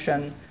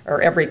nation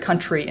or every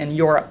country in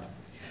Europe.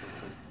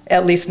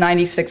 At least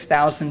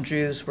 96,000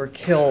 Jews were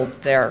killed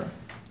there.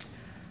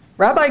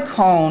 Rabbi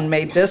Cohn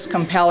made this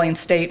compelling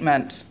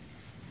statement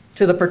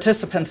to the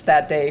participants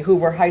that day, who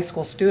were high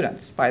school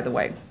students, by the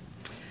way,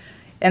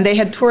 and they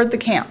had toured the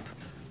camp.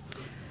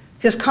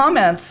 His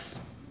comments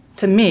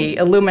to me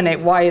illuminate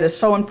why it is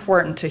so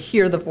important to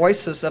hear the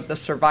voices of the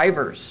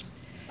survivors.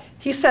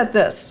 He said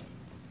this: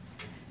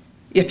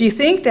 "If you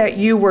think that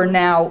you were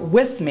now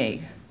with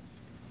me,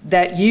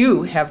 that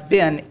you have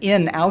been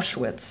in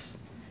Auschwitz,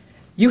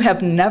 you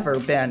have never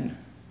been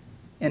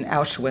in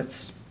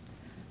Auschwitz.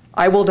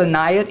 I will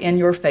deny it in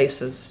your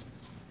faces.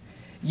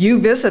 You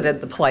visited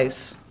the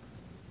place,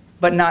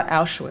 but not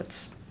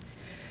Auschwitz.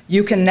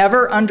 You can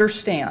never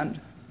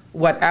understand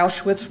what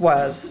Auschwitz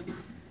was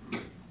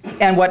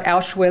and what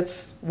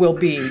Auschwitz will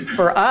be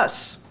for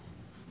us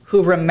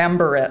who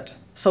remember it.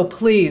 So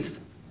please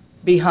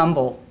be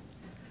humble.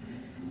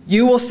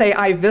 You will say,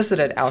 I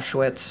visited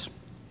Auschwitz,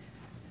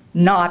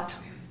 not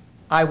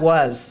I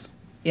was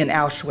in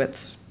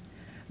Auschwitz.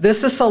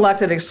 This is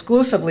selected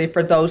exclusively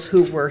for those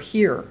who were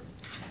here,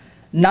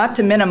 not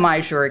to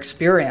minimize your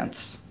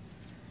experience.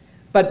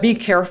 But be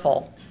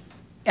careful.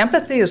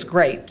 Empathy is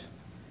great,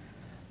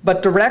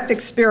 but direct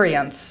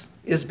experience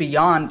is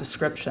beyond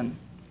description.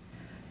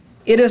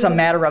 It is a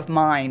matter of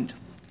mind.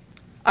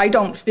 I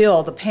don't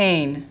feel the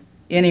pain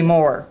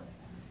anymore.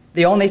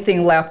 The only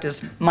thing left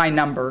is my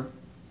number.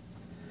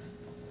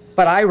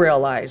 But I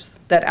realize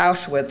that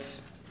Auschwitz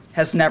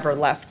has never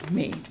left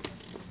me.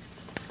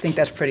 I think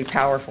that's a pretty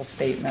powerful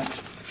statement.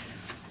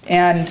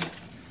 And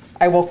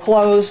I will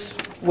close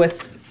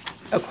with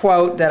a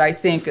quote that I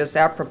think is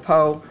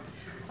apropos.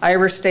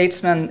 Irish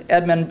statesman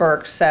Edmund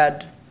Burke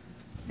said,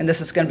 and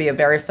this is going to be a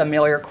very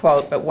familiar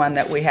quote, but one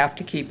that we have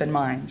to keep in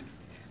mind,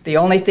 the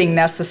only thing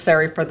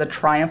necessary for the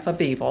triumph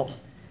of evil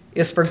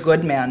is for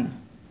good men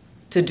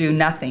to do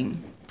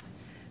nothing.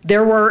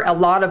 There were a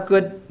lot of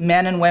good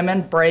men and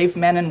women, brave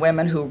men and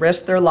women, who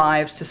risked their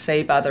lives to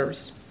save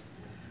others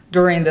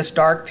during this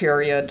dark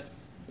period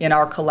in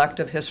our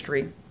collective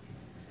history.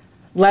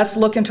 Let's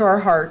look into our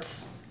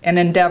hearts and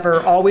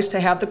endeavor always to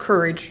have the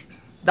courage,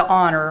 the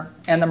honor,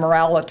 and the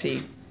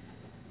morality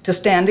to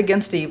stand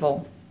against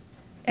evil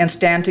and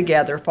stand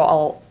together for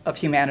all of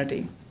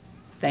humanity.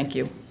 Thank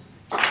you.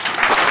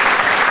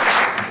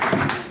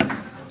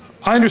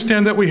 I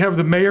understand that we have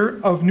the mayor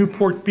of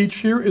Newport Beach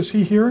here. Is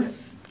he here?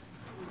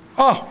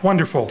 Oh,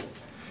 wonderful.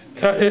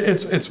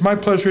 It's my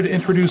pleasure to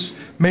introduce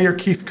Mayor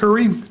Keith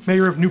Curry,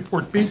 Mayor of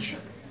Newport Beach.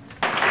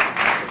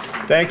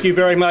 Thank you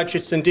very much.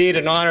 It's indeed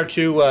an honor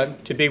to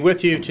be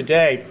with you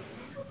today.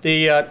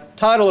 The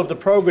title of the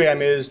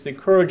program is The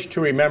Courage to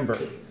Remember.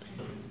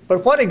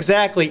 But what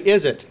exactly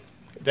is it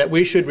that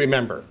we should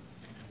remember?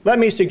 Let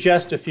me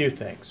suggest a few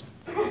things.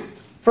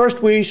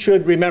 First, we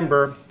should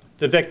remember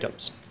the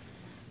victims.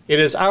 It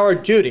is our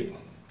duty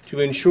to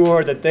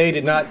ensure that they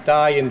did not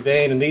die in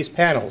vain, and these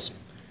panels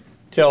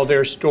tell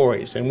their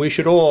stories, and we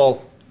should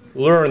all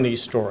learn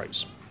these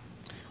stories.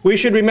 We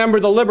should remember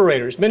the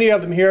liberators, many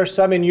of them here,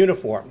 some in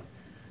uniform,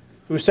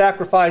 who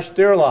sacrificed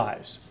their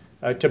lives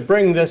to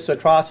bring this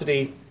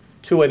atrocity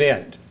to an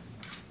end,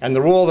 and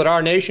the role that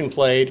our nation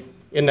played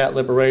in that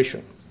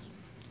liberation.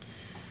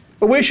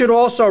 But we should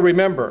also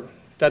remember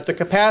that the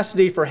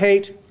capacity for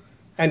hate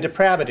and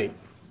depravity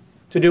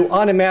to do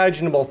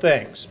unimaginable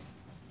things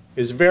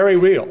is very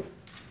real.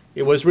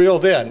 It was real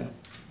then,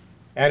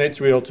 and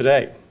it's real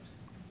today.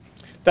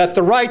 That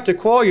the right to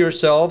call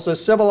yourselves a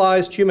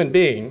civilized human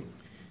being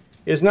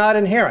is not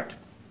inherent.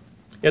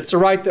 It's a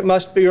right that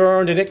must be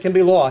earned, and it can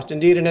be lost.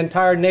 Indeed, an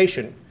entire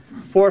nation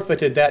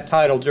forfeited that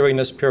title during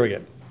this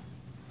period.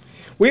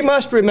 We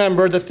must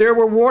remember that there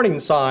were warning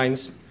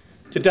signs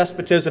to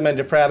despotism and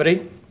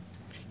depravity.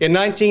 In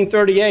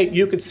 1938,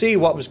 you could see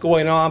what was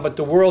going on, but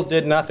the world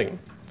did nothing.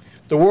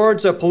 The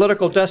words of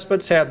political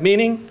despots have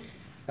meaning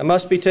and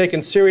must be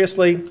taken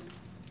seriously,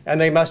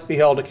 and they must be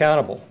held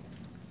accountable.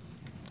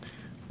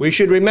 We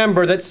should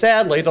remember that,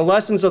 sadly, the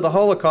lessons of the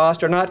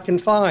Holocaust are not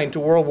confined to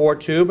World War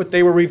II, but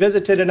they were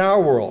revisited in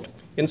our world,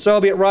 in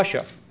Soviet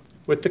Russia,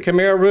 with the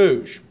Khmer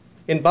Rouge,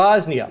 in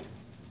Bosnia,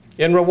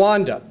 in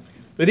Rwanda,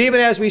 that even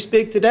as we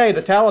speak today,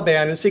 the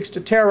Taliban seeks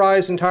to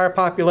terrorize entire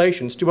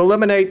populations, to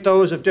eliminate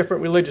those of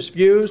different religious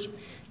views,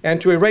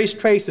 and to erase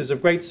traces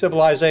of great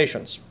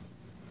civilizations.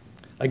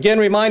 Again,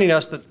 reminding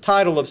us that the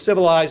title of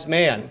civilized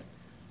man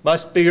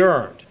must be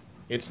earned.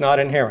 It's not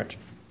inherent.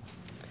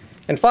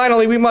 And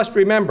finally, we must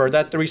remember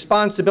that the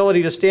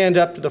responsibility to stand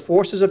up to the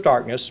forces of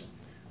darkness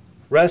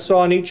rests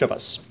on each of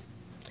us,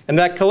 and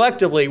that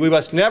collectively we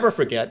must never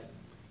forget,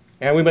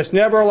 and we must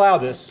never allow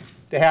this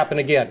to happen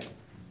again.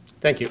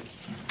 Thank you.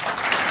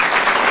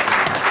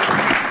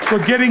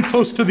 We're getting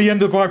close to the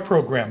end of our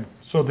program,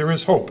 so there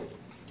is hope.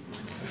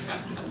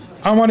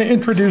 I want to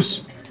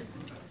introduce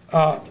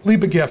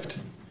Liebe Gift,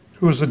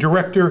 who is the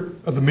director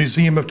of the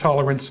Museum of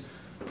Tolerance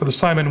for the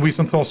Simon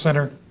Wiesenthal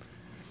Center.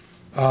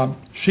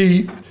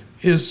 She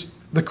is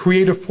the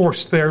creative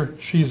force there.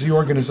 She's the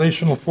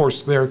organizational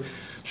force there.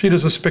 She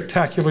does a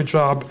spectacular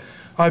job.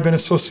 I've been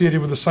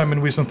associated with the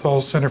Simon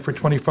Wiesenthal Center for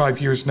 25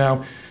 years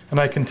now, and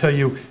I can tell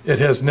you it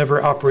has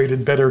never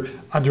operated better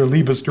under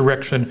Liebe's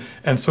direction,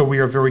 and so we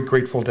are very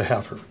grateful to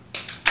have her.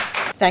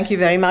 Thank you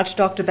very much,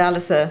 Dr.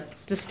 Balliser.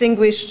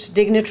 Distinguished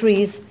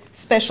dignitaries,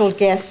 special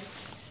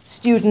guests,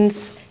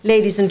 students,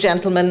 ladies and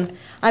gentlemen,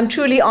 I'm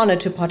truly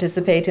honored to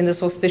participate in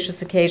this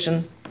auspicious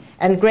occasion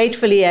and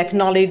gratefully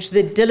acknowledge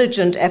the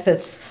diligent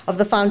efforts of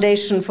the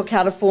Foundation for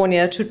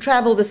California to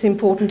travel this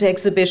important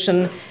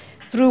exhibition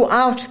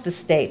throughout the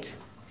state,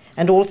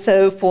 and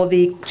also for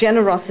the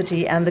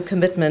generosity and the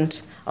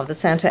commitment of the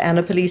Santa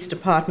Ana Police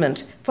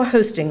Department for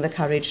hosting the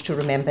Courage to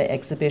Remember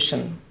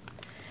exhibition.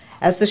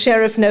 As the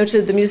sheriff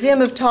noted, the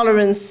Museum of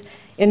Tolerance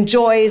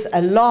enjoys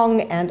a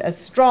long and a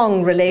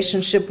strong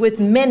relationship with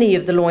many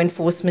of the law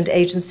enforcement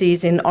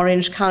agencies in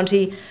Orange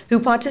County who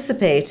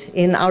participate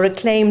in our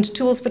acclaimed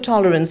Tools for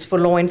Tolerance for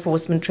Law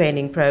Enforcement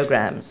training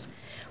programs.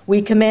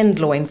 We commend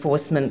law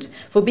enforcement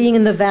for being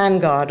in the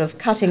vanguard of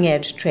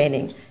cutting-edge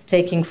training,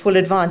 taking full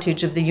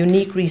advantage of the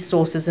unique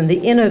resources and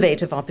the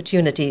innovative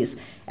opportunities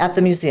at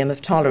the Museum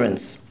of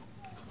Tolerance.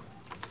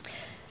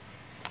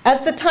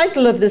 As the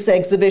title of this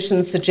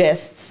exhibition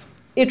suggests,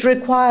 it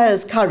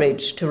requires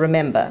courage to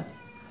remember.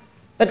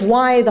 But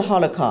why the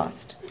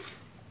Holocaust?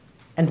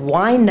 And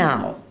why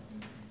now?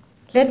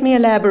 Let me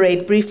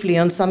elaborate briefly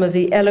on some of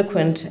the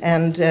eloquent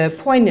and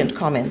poignant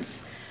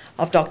comments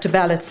of Dr.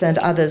 Balitsa and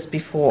others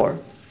before.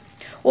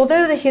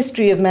 Although the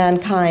history of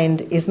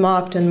mankind is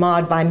marked and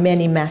marred by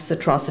many mass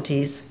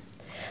atrocities,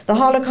 the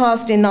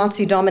Holocaust in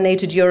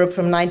Nazi-dominated Europe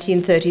from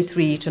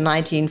 1933 to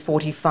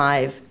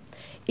 1945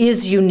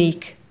 is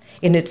unique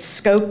in its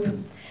scope,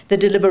 the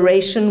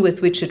deliberation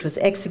with which it was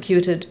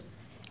executed,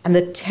 and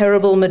the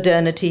terrible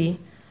modernity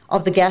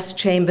of the gas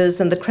chambers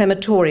and the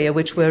crematoria,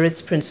 which were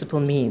its principal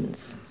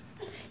means.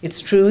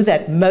 It's true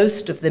that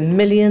most of the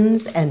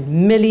millions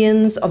and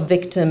millions of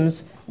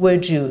victims were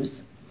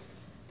Jews.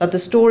 But the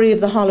story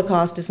of the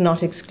Holocaust is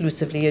not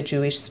exclusively a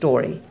Jewish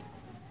story,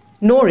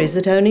 nor is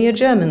it only a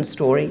German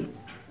story.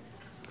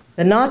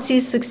 The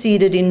Nazis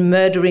succeeded in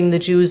murdering the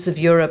Jews of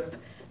Europe,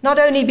 not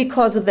only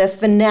because of their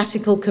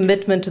fanatical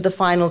commitment to the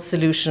final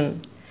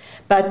solution,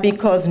 but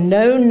because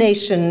no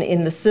nation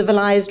in the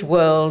civilized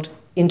world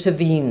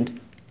intervened,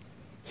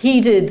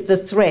 heeded the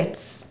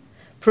threats,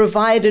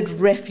 provided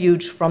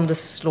refuge from the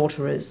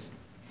slaughterers.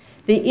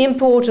 The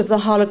import of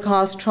the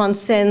Holocaust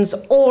transcends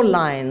all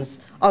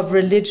lines of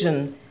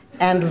religion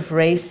and of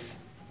race.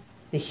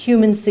 The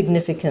human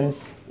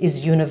significance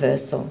is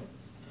universal.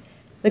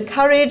 The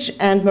courage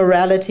and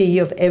morality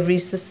of every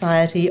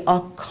society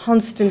are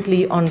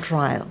constantly on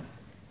trial,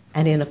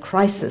 and in a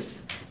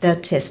crisis, they're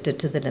tested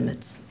to the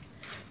limits.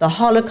 The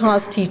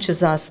Holocaust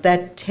teaches us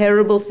that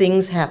terrible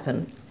things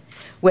happen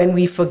when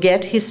we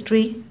forget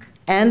history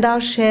and our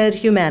shared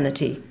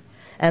humanity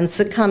and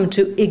succumb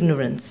to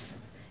ignorance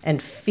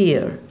and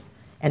fear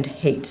and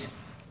hate.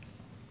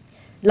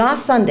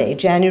 Last Sunday,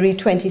 January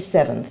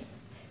 27th,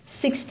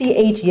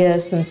 68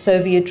 years since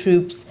Soviet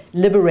troops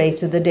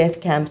liberated the death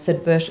camps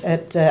at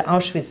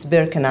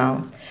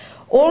Auschwitz-Birkenau,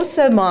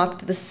 also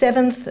marked the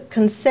 7th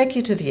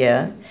consecutive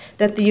year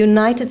that the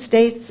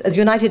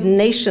United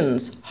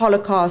Nations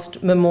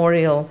Holocaust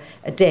Memorial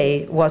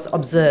Day was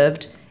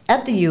observed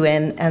at the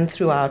UN and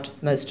throughout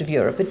most of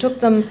Europe. It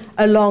took them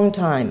a long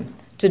time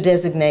to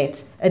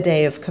designate a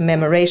day of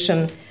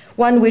commemoration,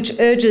 one which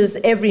urges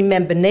every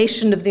member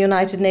nation of the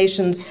United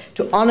Nations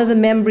to honor the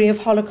memory of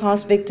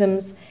Holocaust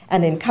victims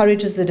and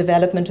encourages the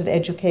development of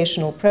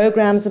educational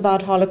programs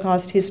about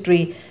Holocaust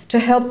history to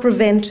help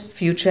prevent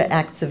future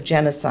acts of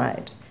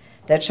genocide.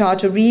 Their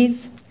charter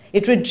reads,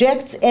 it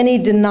rejects any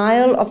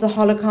denial of the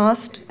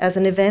Holocaust as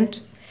an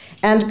event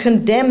and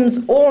condemns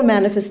all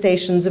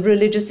manifestations of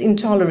religious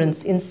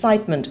intolerance,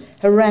 incitement,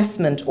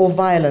 harassment, or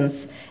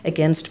violence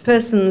against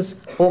persons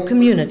or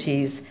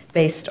communities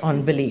based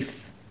on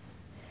belief.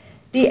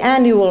 The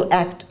annual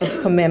act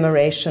of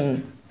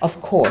commemoration,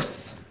 of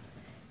course,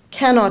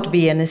 cannot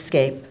be an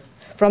escape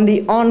from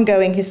the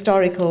ongoing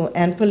historical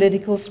and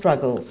political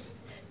struggles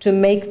to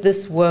make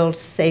this world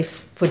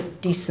safe for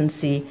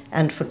decency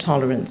and for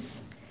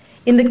tolerance.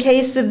 In the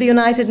case of the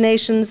United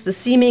Nations, the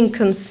seeming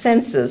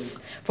consensus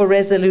for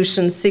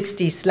Resolution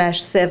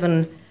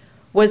 60/7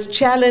 was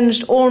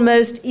challenged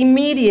almost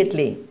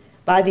immediately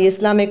by the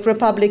Islamic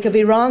Republic of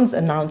Iran's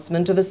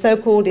announcement of a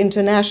so-called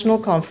international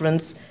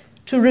conference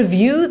to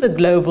review the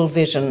global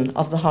vision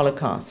of the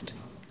Holocaust.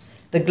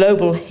 The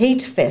global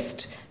hate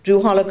fest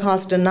drew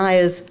Holocaust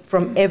deniers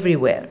from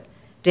everywhere,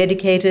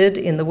 dedicated,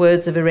 in the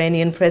words of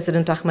Iranian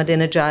President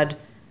Ahmadinejad,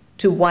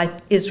 to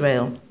wipe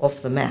Israel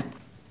off the map.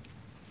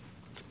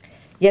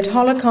 Yet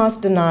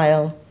Holocaust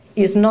denial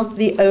is not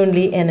the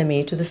only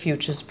enemy to the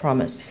future's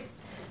promise.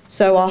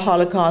 So are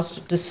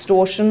Holocaust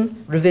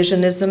distortion,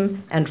 revisionism,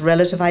 and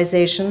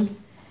relativization,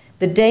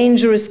 the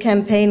dangerous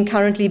campaign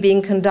currently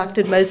being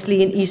conducted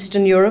mostly in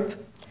Eastern Europe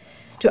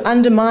to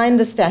undermine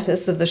the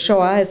status of the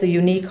Shoah as a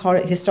unique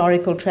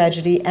historical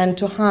tragedy and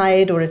to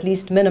hide or at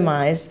least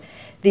minimize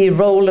the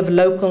role of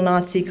local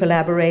Nazi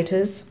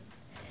collaborators.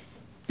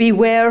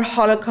 Beware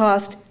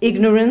Holocaust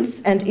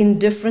ignorance and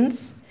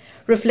indifference,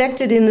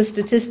 reflected in the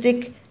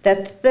statistic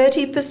that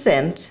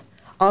 30%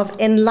 of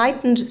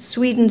enlightened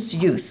Sweden's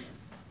youth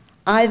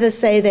either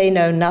say they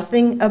know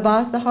nothing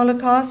about the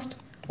Holocaust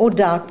or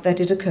doubt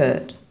that it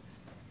occurred.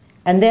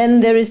 And then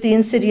there is the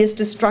insidious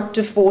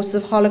destructive force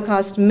of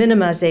Holocaust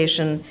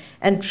minimization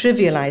and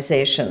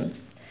trivialization,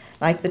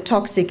 like the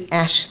toxic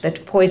ash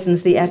that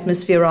poisons the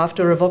atmosphere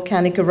after a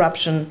volcanic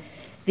eruption,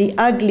 the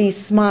ugly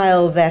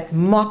smile that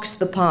mocks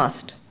the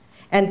past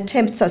and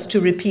tempts us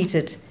to repeat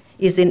it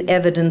is in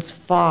evidence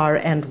far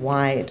and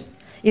wide.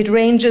 It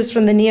ranges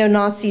from the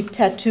neo-Nazi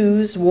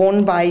tattoos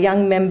worn by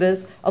young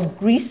members of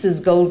Greece's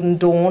Golden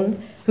Dawn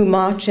who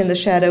march in the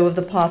shadow of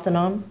the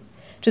Parthenon,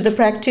 to the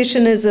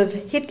practitioners of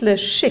Hitler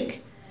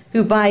chic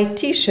who buy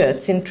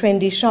T-shirts in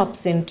trendy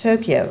shops in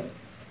Tokyo,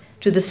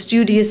 to the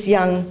studious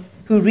young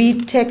who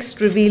read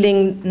text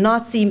revealing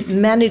Nazi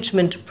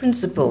management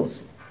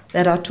principles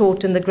that are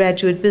taught in the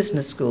graduate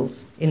business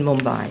schools in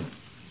Mumbai.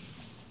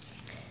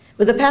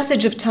 With the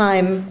passage of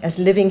time, as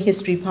living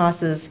history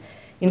passes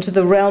into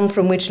the realm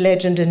from which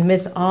legend and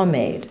myth are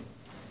made,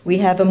 we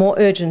have a more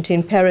urgent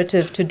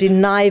imperative to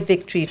deny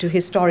victory to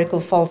historical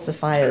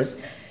falsifiers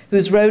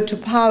whose road to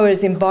power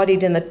is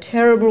embodied in the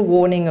terrible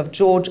warning of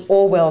George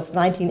Orwell's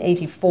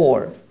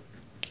 1984.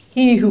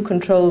 He who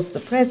controls the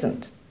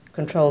present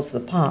controls the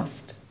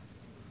past.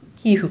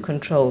 He who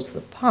controls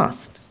the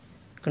past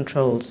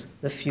controls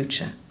the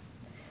future.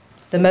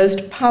 The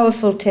most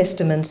powerful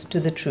testaments to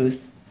the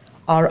truth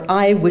are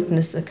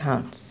eyewitness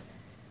accounts,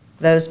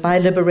 those by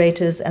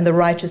liberators and the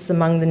righteous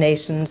among the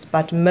nations,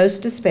 but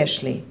most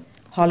especially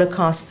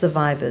Holocaust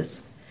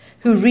survivors,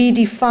 who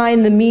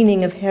redefine the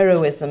meaning of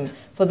heroism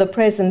for the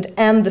present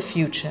and the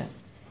future.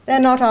 They're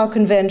not our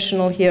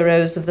conventional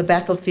heroes of the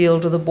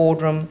battlefield or the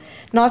boardroom,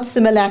 not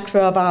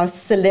simulacra of our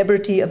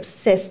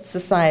celebrity-obsessed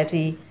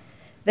society.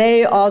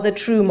 They are the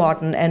true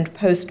modern and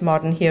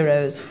postmodern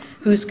heroes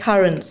whose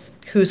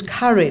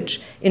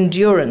courage,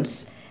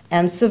 endurance,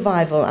 and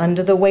survival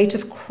under the weight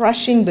of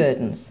crushing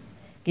burdens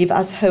give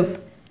us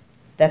hope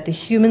that the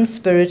human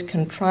spirit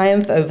can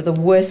triumph over the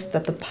worst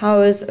that the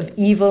powers of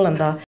evil and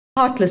the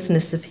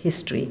heartlessness of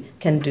history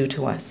can do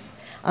to us.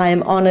 I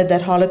am honored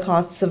that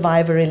Holocaust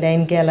survivor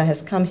Elaine Geller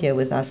has come here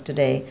with us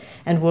today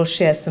and will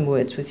share some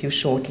words with you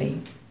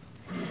shortly.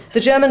 The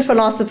German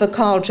philosopher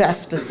Karl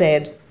Jasper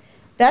said,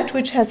 "That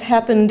which has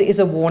happened is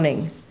a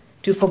warning.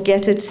 To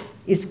forget it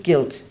is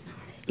guilt.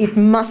 It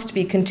must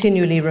be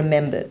continually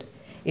remembered.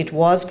 It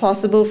was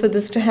possible for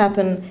this to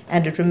happen,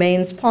 and it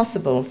remains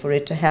possible for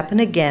it to happen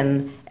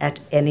again at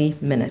any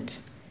minute.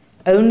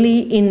 Only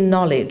in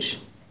knowledge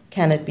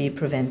can it be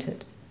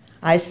prevented."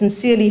 I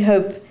sincerely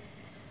hope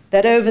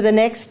that over the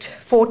next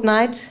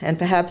fortnight, and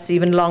perhaps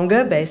even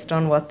longer, based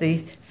on what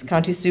the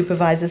county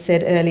supervisor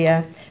said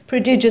earlier,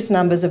 prodigious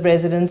numbers of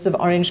residents of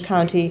Orange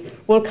County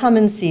will come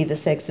and see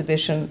this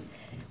exhibition,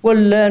 will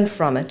learn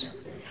from it,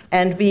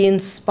 and be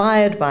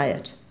inspired by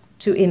it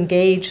to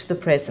engage the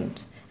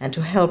present and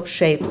to help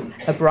shape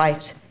a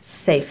bright,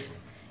 safe,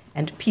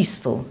 and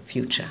peaceful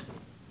future.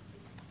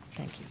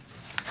 Thank you.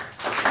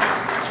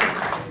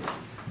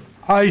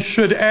 I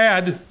should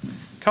add,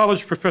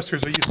 college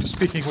professors are used to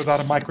speaking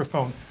without a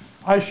microphone.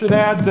 I should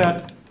add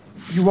that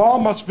you all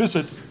must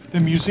visit the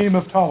Museum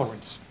of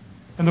Tolerance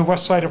in the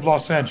west side of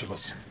Los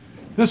Angeles.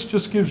 This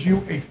just gives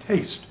you a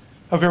taste,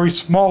 a very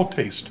small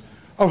taste,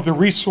 of the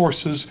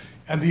resources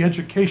and the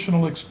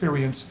educational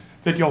experience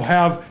that you'll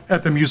have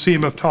at the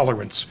Museum of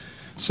Tolerance.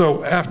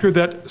 So after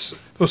that,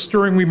 those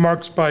stirring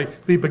remarks by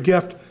Liebe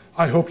Geft,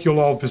 I hope you'll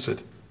all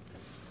visit.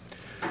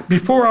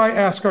 Before I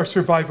ask our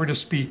survivor to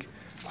speak,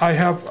 I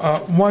have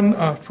one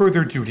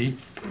further duty,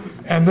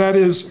 and that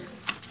is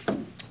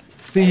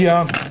the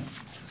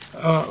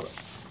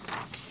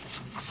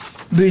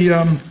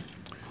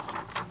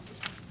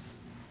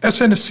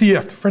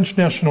SNCF, the French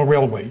National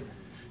Railway,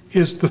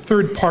 is the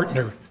third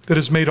partner that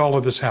has made all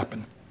of this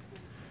happen.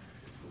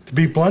 To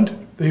be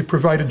blunt, they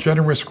provide a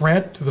generous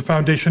grant to the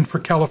Foundation for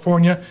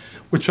California,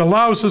 which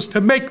allows us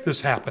to make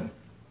this happen.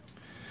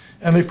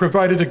 And they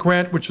provided a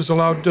grant which has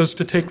allowed us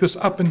to take this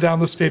up and down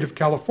the state of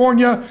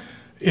California.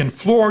 In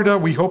Florida,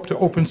 we hope to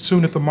open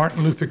soon at the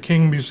Martin Luther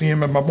King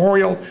Museum and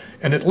Memorial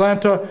in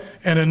Atlanta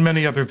and in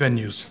many other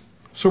venues.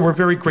 So we're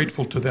very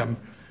grateful to them.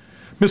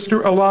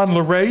 Mr. Alain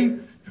Leray,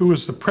 who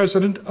is the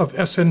president of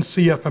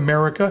SNCF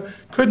America,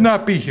 could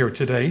not be here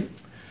today,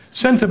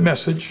 sent a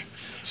message,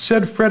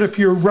 said, "Fred, if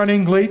you're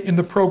running late in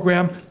the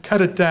program,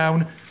 cut it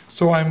down."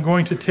 So I'm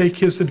going to take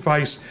his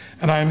advice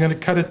and I'm going to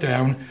cut it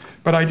down.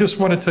 But I just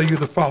want to tell you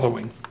the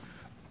following.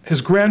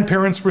 His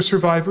grandparents were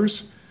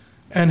survivors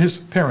and his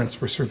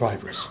parents were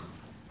survivors.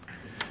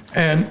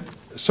 And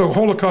so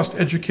Holocaust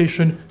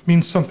education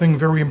means something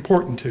very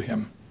important to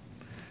him.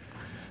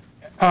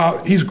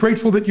 He's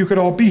grateful that you could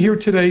all be here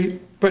today,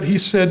 but he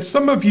said,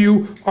 some of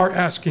you are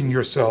asking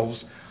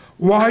yourselves,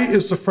 why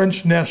is the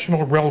French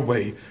National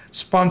Railway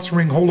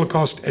sponsoring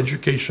Holocaust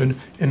education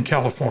in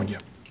California?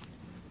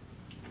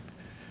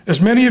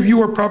 As many of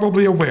you are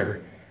probably aware,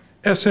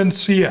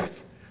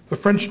 SNCF, the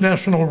French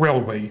National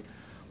Railway,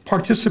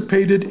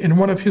 participated in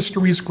one of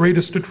history's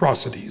greatest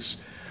atrocities,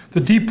 the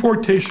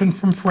deportation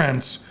from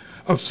France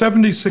of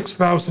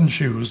 76,000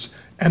 Jews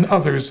and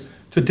others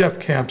to death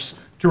camps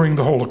during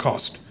the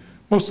Holocaust,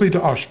 mostly to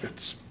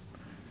Auschwitz.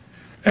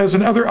 As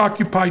in other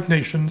occupied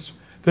nations,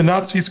 the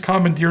Nazis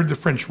commandeered the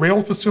French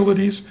rail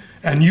facilities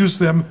and used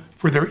them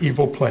for their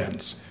evil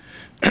plans.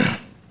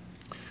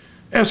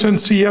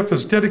 SNCF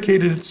has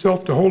dedicated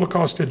itself to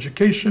Holocaust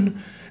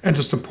education and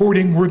to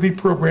supporting worthy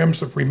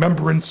programs of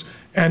remembrance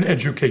and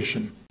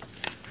education.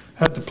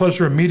 I had the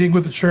pleasure of meeting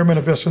with the chairman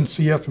of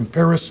SNCF in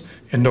Paris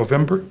in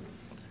November,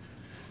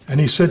 and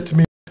he said to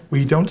me,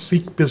 "We don't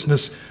seek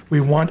business.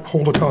 We want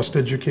Holocaust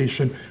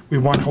education. We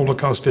want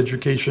Holocaust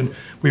education.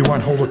 We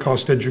want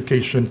Holocaust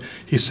education."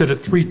 He said it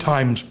 3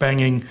 times,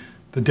 banging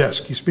the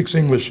desk. He speaks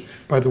English,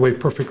 by the way,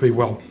 perfectly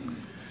well.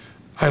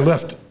 I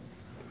left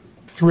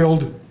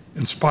thrilled,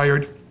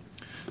 inspired.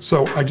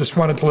 So I just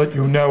wanted to let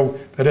you know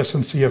that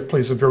SNCF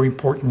plays a very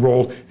important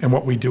role in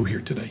what we do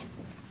here today.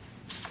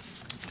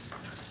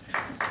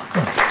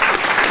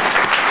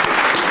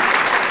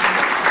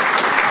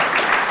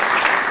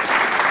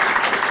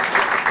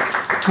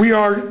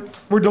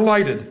 We're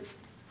delighted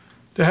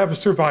to have a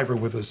survivor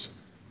with us.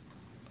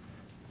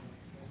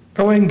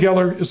 Elaine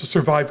Geller is a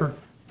survivor.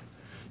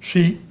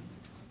 She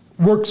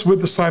works with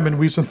the Simon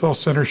Wiesenthal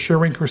Center,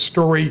 sharing her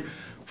story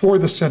for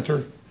the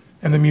center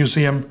and the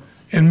museum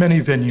in many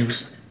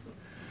venues.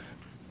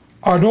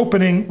 An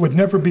opening would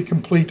never be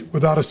complete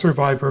without a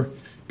survivor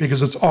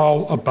because it's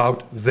all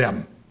about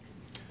them.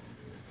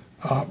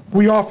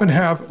 We often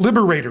have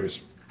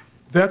liberators,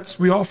 vets.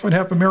 We often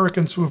have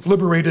Americans who have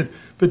liberated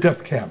the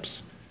death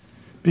camps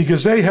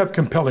because they have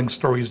compelling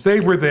stories. They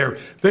were there.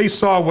 They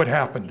saw what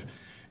happened.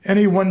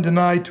 Anyone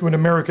deny to an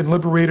American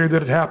liberator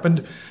that it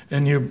happened,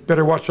 and you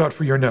better watch out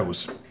for your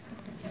nose.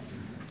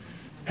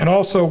 And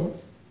also,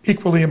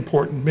 equally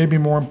important, maybe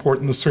more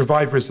important, the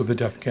survivors of the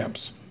death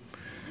camps.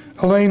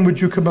 Elaine,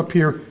 would you come up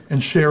here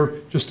and share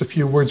just a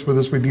few words with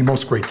us? We'd be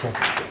most grateful.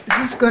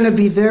 This is going to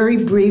be very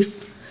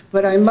brief,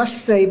 but I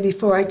must say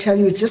before I tell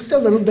you just a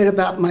little bit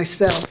about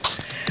myself,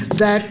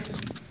 that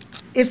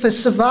if a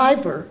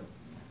survivor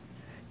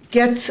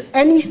gets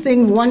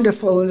anything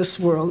wonderful in this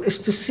world, is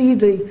to see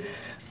the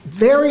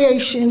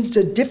variations,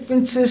 the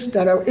differences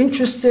that are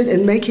interested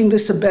in making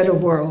this a better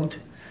world,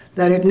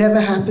 that it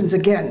never happens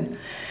again.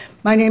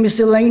 My name is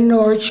Elaine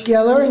Norwich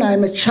Geller, and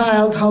I'm a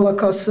child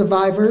Holocaust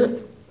survivor.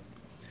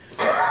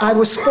 I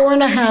was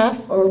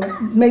 4.5, or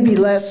maybe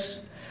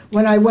less,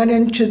 when I went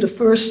into the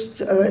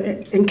first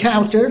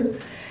encounter,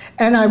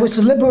 and I was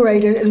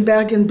liberated in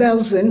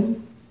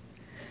Bergen-Belsen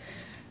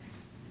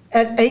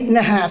at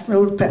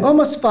 8.5,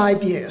 almost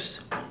 5 years.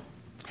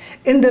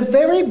 In the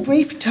very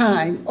brief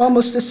time,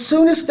 almost as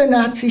soon as the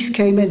Nazis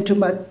came into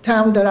my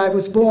town that I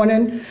was born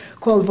in,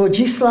 called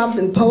Wojciech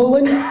in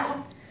Poland,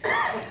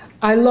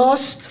 I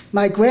lost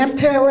my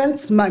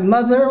grandparents. My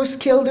mother was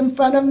killed in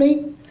front of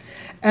me.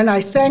 And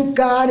I thank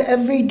God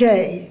every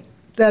day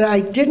that I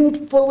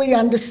didn't fully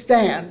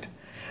understand,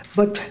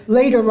 but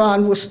later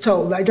on was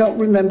told. I don't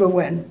remember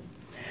when.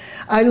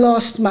 I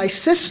lost my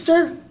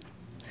sister.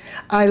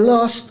 I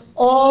lost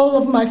all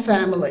of my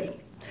family.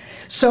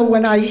 So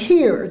when I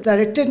hear that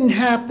it didn't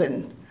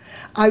happen,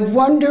 I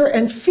wonder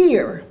and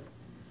fear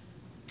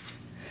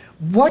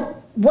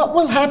what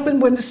will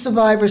happen when the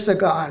survivors are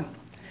gone.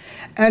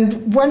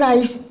 And when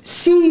I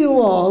see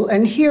you all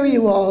and hear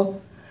you all,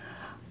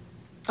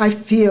 I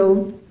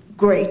feel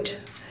great.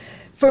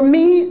 For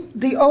me,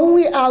 the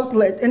only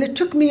outlet, and it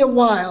took me a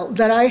while,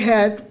 that I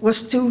had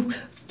was to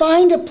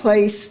find a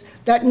place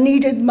that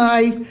needed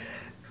my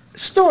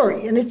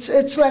story. And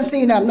it's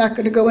lengthy, and I'm not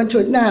going to go into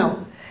it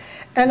now.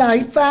 And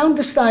I found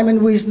the Simon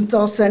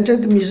Wiesenthal Center,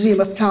 the Museum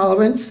of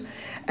Tolerance,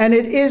 and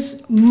it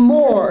is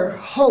more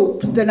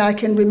hope than I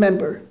can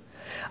remember.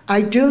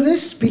 I do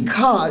this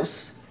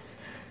because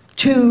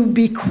to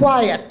be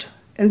quiet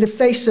in the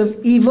face of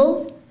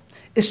evil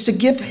is to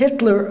give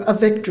Hitler a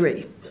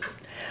victory.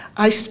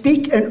 I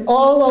speak in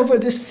all over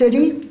the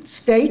city,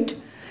 state,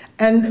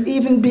 and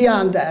even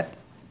beyond that.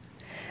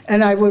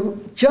 And I will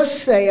just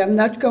say, I'm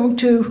not going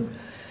to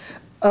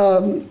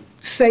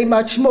say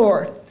much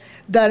more,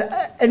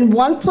 that in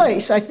one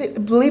place, I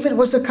believe it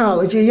was a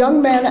college, a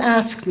young man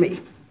asked me,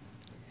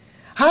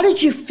 how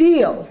did you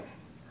feel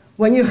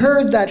when you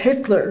heard that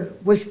Hitler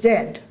was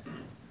dead?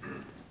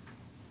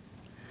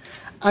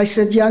 I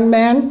said, young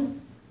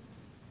man,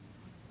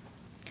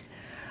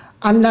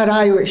 I'm not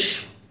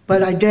Irish,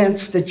 but I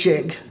danced the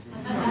jig.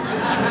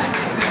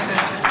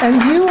 And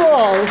you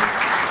all,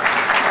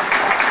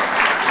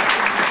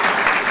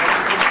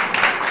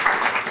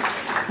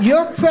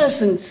 your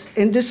presence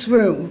in this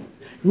room,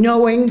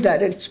 knowing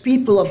that it's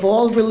people of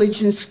all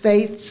religions,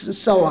 faiths, and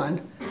so on,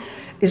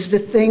 is the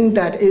thing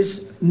that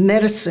is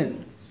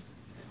medicine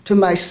to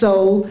my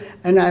soul,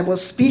 and I will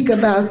speak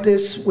about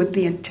this with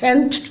the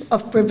intent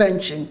of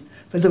prevention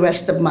for the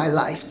rest of my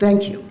life.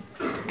 Thank you.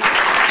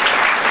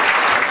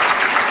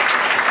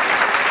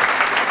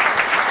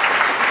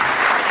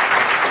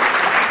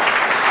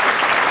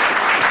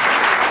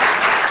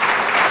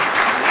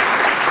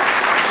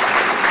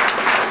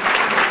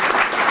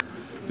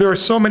 There are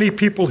so many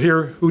people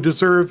here who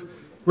deserve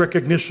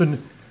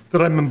recognition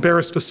that I'm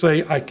embarrassed to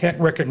say I can't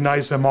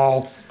recognize them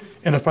all,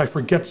 and if I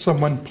forget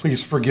someone,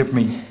 please forgive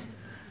me.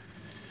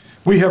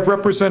 We have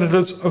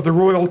representatives of the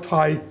Royal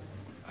Thai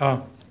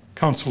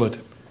Consulate.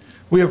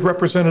 We have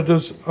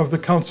representatives of the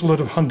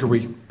Consulate of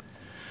Hungary.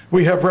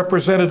 We have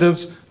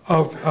representatives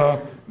of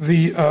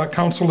the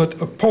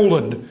Consulate of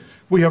Poland.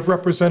 We have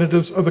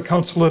representatives of the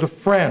Consulate of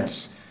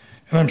France.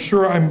 And I'm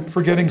sure I'm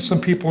forgetting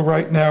some people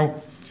right now,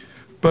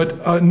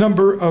 but a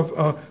number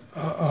of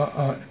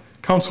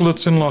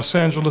consulates in Los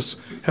Angeles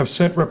have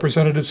sent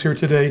representatives here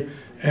today,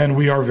 and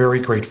we are very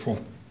grateful.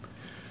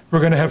 We're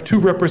going to have 2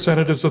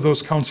 representatives of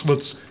those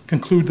consulates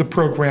conclude the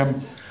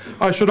program.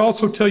 I should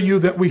also tell you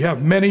that we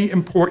have many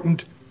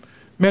important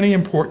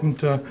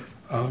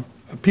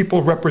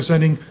people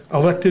representing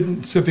elected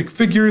and civic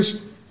figures.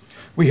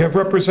 We have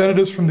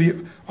representatives from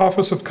the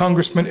office of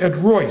Congressman Ed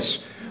Royce.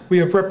 We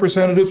have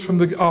representatives from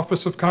the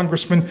office of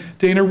Congressman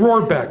Dana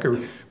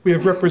Rohrabacher. We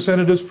have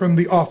representatives from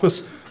the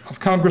office of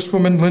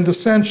Congresswoman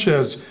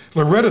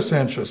Loretta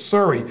Sanchez,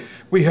 sorry.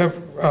 We have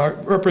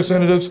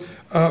representatives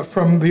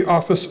from the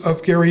office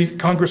of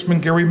Congressman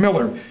Gary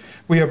Miller.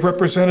 We have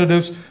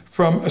representatives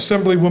from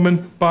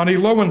Assemblywoman Bonnie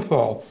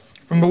Lowenthal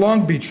from the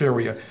Long Beach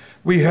area.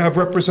 We have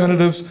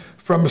representatives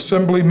from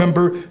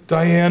Assemblymember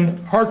Diane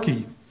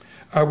Harkey.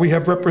 We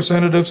have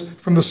representatives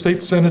from the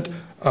State Senate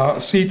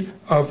seat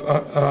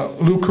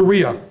of Lou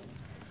Correa.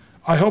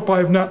 I hope I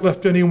have not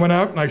left anyone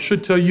out, and I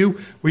should tell you,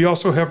 we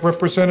also have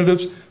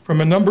representatives from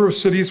a number of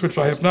cities which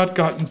I have not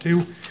gotten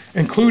to,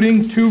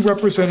 including 2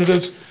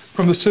 representatives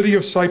from the city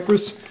of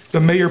Cyprus, the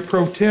Mayor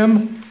Pro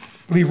Tem,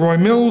 Leroy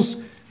Mills,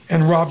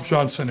 and Rob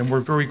Johnson, and we're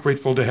very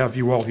grateful to have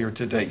you all here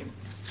today.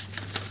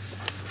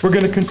 We're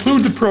going to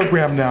conclude the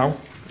program now.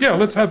 Yeah,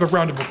 let's have a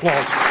round of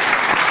applause.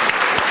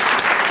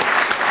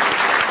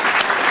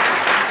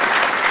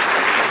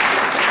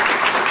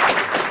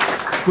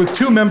 With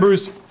 2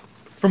 members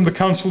from the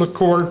Consulate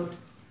Corps,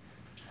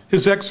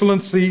 His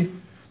Excellency,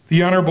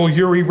 the Honorable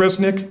Yuri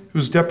Resnick,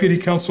 who's Deputy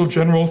Consul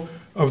General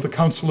of the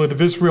Consulate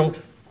of Israel.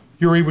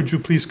 Yuri, would you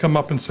please come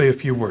up and say a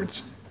few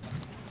words?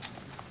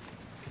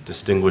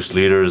 Distinguished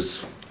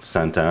leaders,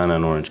 Santa Ana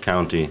and Orange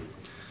County,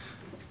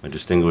 my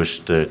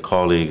distinguished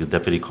colleague,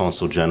 Deputy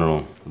Consul General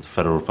of the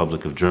Federal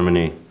Republic of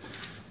Germany,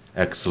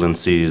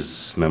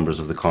 Excellencies, members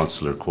of the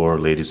Consular Corps,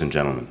 ladies and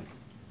gentlemen.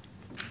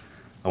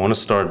 I want to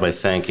start by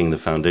thanking the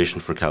Foundation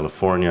for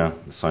California,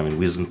 the Simon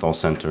Wiesenthal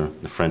Center,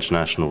 the French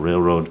National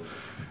Railroad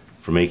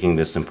for making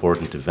this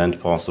important event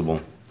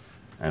possible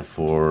and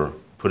for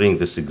putting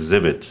this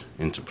exhibit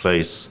into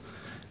place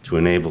to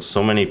enable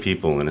so many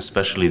people, and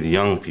especially the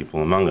young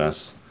people among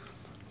us,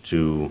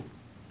 to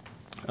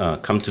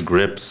come to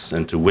grips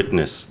and to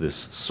witness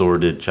this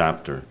sordid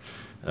chapter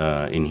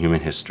in human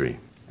history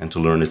and to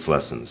learn its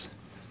lessons.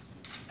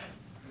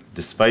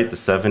 Despite the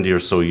 70 or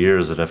so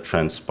years that have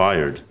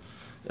transpired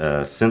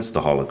since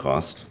the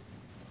Holocaust,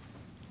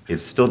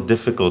 it's still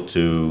difficult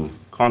to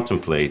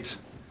contemplate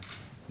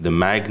the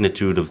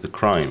magnitude of the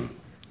crime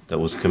that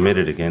was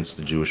committed against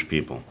the Jewish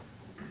people,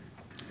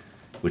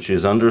 which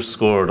is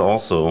underscored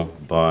also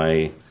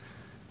by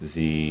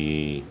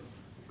the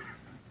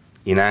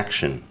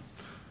inaction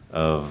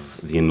of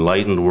the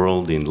enlightened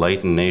world, the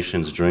enlightened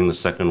nations during the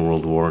Second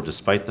World War,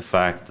 despite the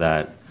fact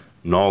that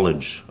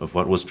knowledge of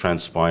what was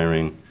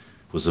transpiring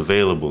was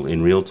available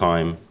in real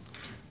time,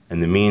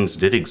 and the means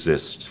did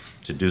exist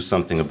to do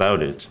something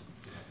about it,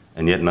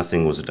 and yet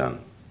nothing was done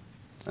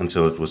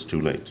until it was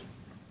too late.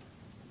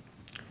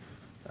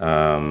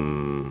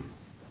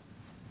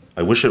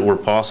 I wish it were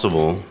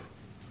possible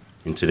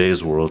in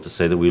today's world to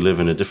say that we live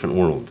in a different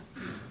world,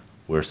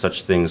 where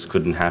such things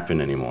couldn't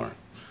happen anymore,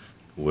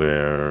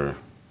 where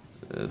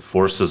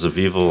forces of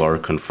evil are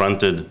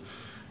confronted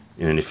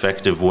in an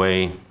effective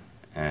way,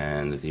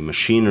 and the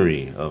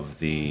machinery of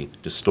the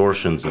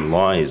distortions and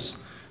lies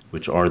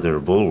which are their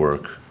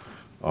bulwark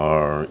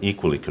are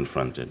equally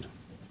confronted.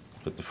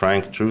 But the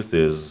frank truth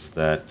is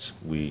that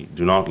we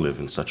do not live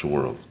in such a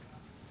world.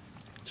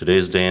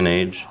 Today's day and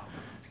age,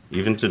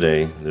 even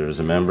today, there is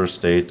a member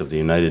state of the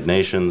United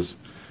Nations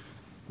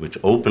which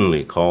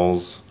openly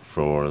calls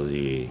for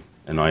the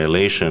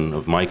annihilation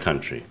of my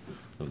country,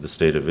 of the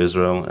State of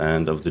Israel,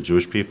 and of the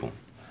Jewish people.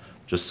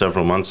 Just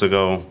several months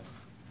ago,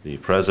 the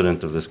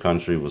president of this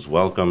country was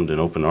welcomed in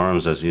open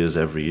arms, as he is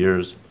every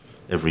year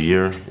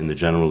in the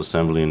General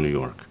Assembly in New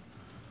York.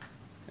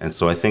 And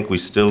so I think we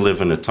still live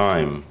in a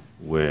time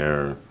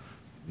where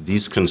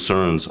these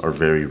concerns are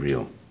very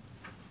real.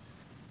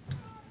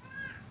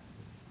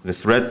 The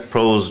threat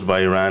posed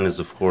by Iran is,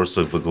 of course,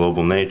 of a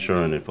global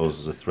nature, and it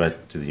poses a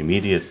threat to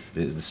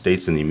the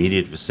states in the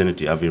immediate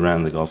vicinity of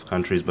Iran, the Gulf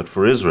countries. But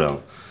for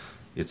Israel,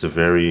 it's a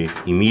very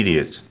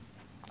immediate,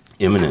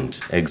 imminent,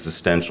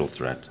 existential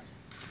threat.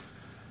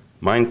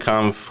 Mein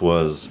Kampf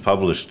was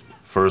published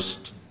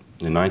first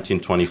in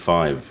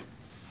 1925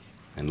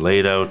 and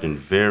laid out in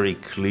very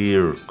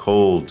clear,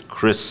 cold,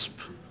 crisp,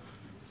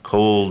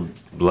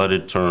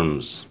 cold-blooded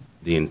terms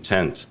the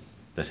intent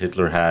that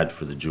Hitler had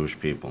for the Jewish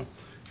people,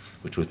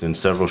 which within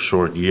several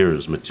short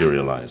years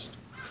materialized.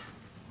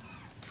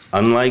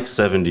 Unlike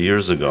 70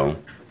 years ago,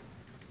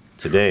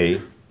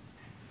 today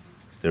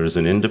there is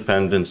an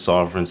independent,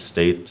 sovereign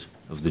state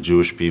of the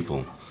Jewish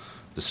people,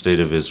 the State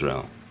of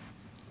Israel.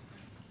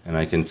 And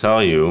I can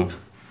tell you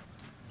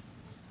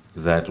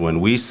that when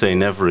we say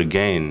never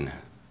again,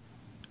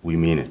 we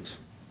mean it.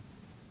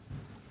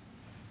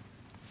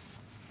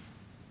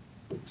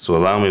 So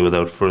allow me,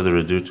 without further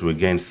ado, to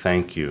again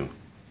thank you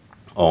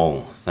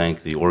all.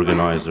 Thank the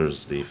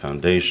organizers, the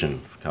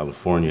Foundation for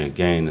California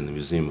again, and the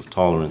Museum of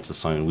Tolerance, the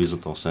Simon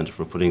Wiesenthal Center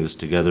for putting this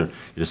together.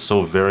 It is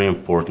so very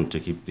important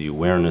to keep the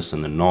awareness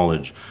and the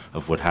knowledge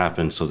of what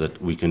happened so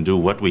that we can do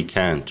what we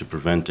can to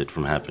prevent it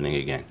from happening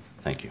again.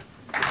 Thank you.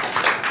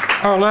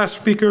 Our last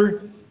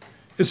speaker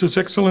is His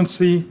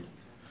Excellency,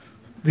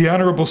 the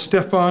Honorable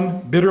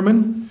Stefan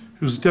Bitterman,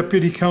 who's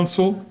Deputy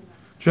Consul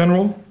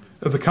General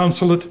of the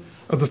Consulate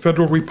of the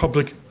Federal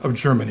Republic of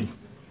Germany.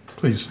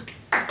 Please.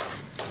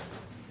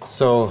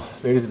 So,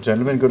 ladies and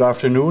gentlemen, good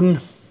afternoon.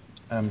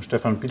 I'm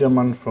Stefan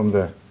Biedermann from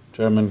the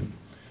German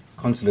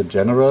Consulate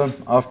General.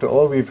 After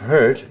all we've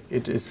heard,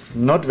 it is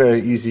not very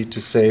easy to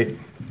say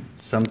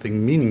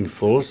something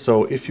meaningful.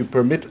 So, if you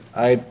permit,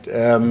 I'd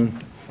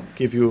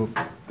give you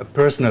a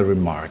personal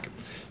remark.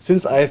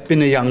 Since I've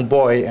been a young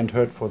boy and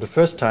heard for the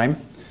first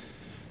time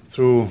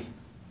through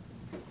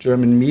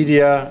German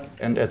media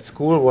and at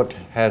school what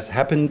has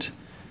happened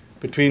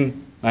between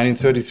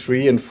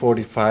 1933 and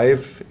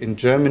 45 in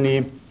Germany,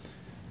 in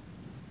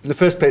the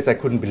first place I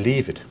couldn't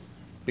believe it,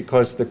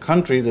 because the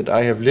country that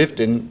I have lived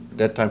in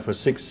that time for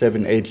 6,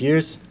 7, 8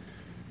 years,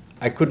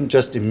 I couldn't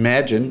just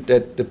imagine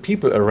that the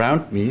people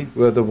around me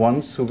were the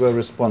ones who were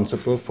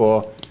responsible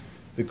for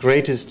the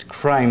greatest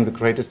crime, the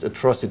greatest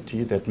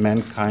atrocity that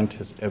mankind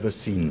has ever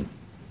seen.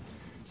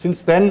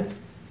 Since then,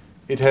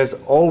 it has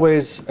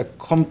always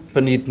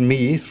accompanied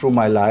me through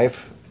my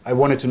life. I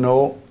wanted to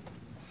know,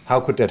 how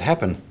could that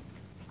happen?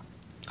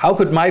 How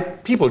could my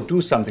people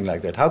do something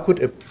like that? How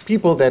could a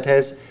people that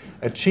has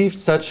achieved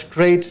such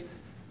great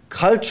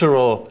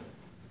cultural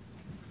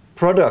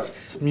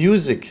products,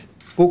 music,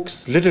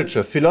 books,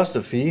 literature,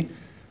 philosophy,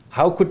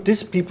 how could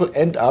these people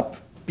end up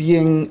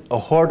being a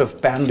horde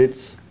of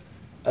bandits,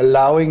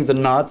 allowing the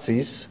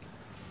Nazis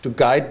to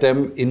guide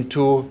them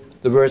into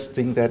the worst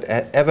thing that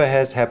ever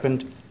has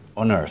happened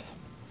on earth?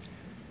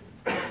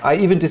 I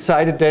even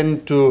decided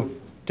then to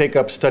take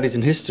up studies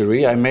in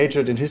history. I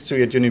majored in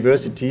history at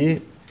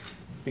university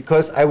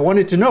because I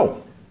wanted to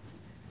know.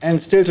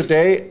 And still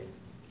today,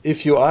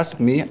 if you ask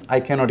me,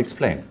 I cannot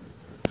explain.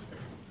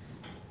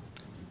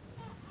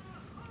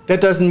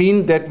 That doesn't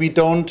mean that we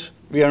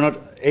are not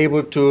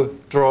able to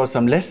draw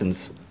some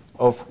lessons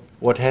of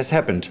what has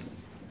happened.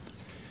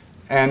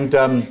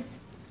 And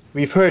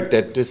we've heard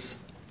that this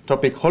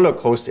topic,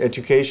 Holocaust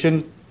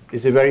education,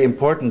 is a very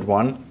important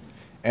one.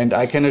 And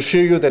I can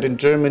assure you that in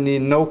Germany,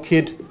 no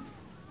kid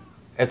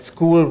at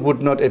school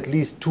would not at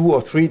least 2 or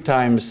 3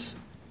 times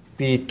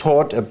be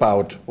taught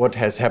about what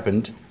has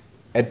happened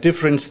at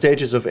different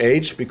stages of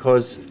age,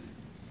 because,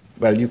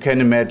 well, you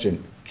can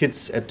imagine,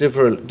 kids at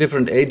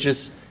different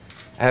ages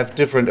have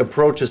different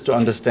approaches to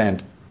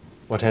understand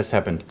what has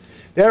happened.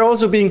 They're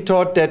also being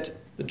taught that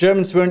the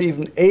Germans weren't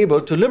even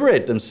able to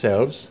liberate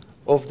themselves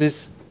of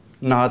these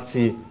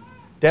Nazi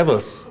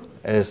devils,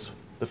 as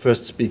the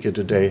first speaker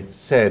today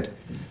said.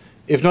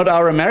 If not,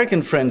 our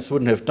American friends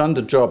wouldn't have done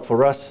the job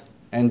for us.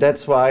 And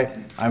that's why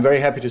I'm very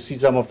happy to see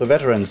some of the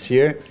veterans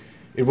here.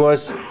 It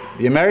was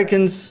the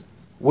Americans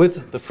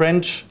with the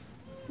French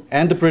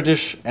and the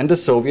British and the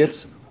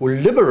Soviets who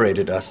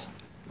liberated us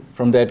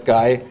from that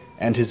guy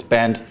and his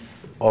band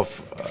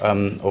of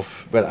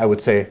well, I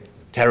would say,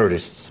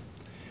 terrorists.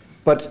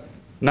 But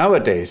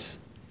nowadays,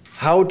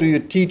 how do you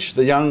teach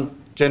the young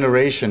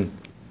generation?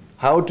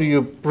 How do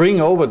you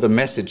bring over the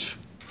message?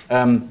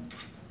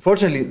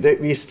 Fortunately,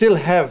 we still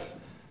have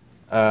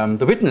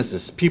the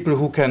witnesses, people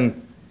who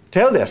can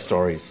tell their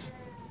stories.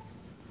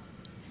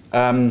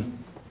 The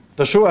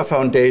Shoah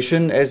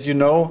Foundation, as you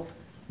know,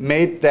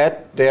 made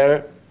that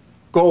their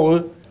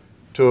goal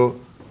to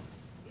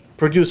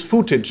produce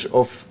footage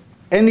of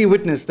any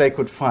witness they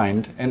could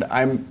find, and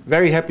I'm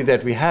very happy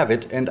that we have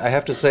it, and I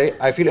have to say,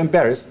 I feel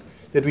embarrassed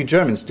that we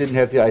Germans didn't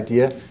have the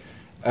idea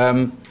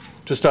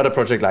to start a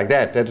project like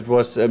that it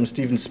was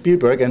Steven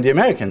Spielberg and the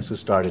Americans who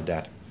started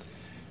that.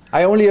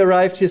 I only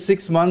arrived here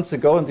 6 months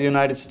ago in the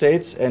United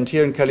States, and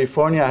here in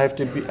California, I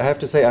have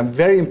to say I'm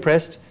very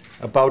impressed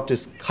about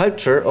this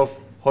culture of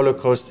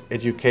Holocaust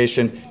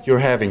education you're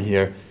having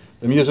here.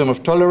 The Museum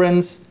of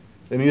Tolerance,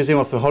 the Museum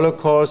of the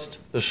Holocaust,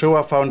 the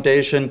Shoah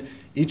Foundation,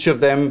 each of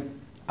them,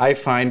 I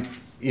find,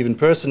 even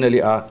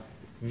personally, are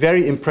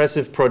very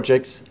impressive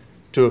projects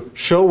to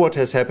show what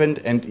has happened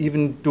and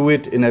even do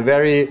it in a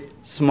very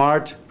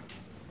smart,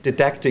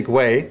 didactic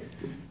way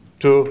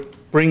to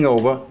bring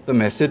over the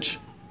message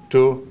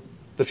to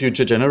the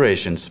future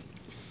generations.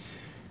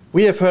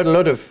 We have heard a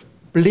lot of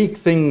bleak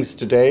things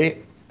today.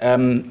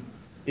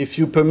 If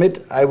you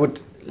permit, I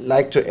would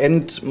like to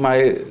end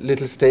my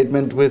little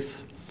statement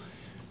with,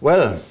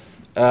 well,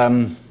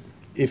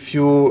 if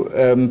you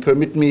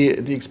permit me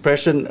the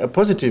expression,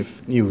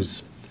 positive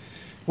news.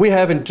 We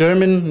have in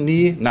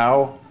Germany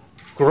now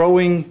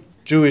growing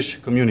Jewish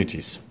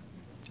communities.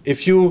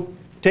 If you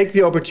take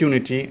the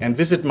opportunity and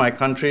visit my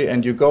country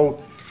and you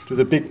go to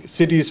the big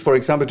cities, for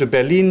example, to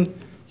Berlin,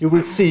 you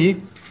will see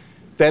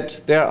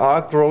that there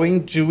are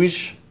growing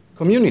Jewish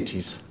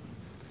communities.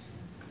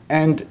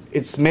 And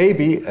it's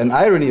maybe an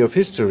irony of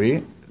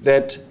history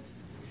that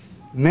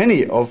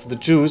many of the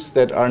Jews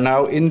that are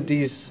now in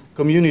these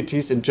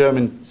communities in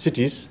German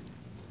cities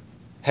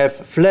have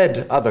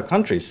fled other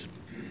countries.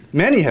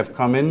 Many have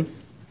come in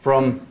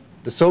from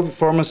the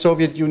former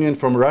Soviet Union,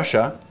 from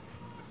Russia,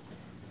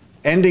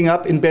 ending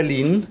up in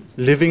Berlin,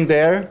 living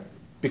there,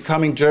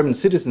 becoming German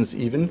citizens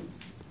even,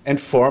 and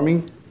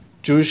forming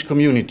Jewish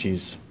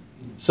communities.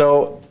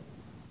 So,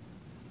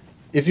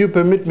 if you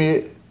permit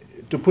me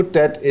to put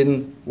that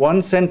in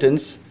one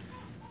sentence,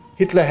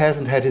 Hitler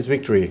hasn't had his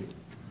victory.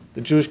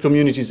 The Jewish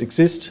communities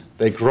exist,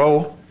 they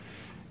grow,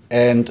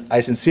 and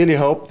I sincerely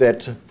hope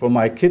that for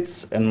my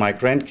kids and my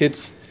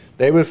grandkids,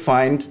 they will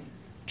find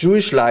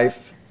Jewish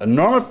life a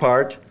normal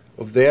part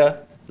of their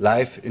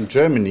life in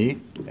Germany,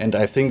 and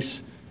I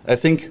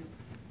think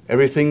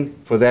everything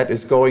for that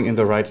is going in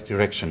the right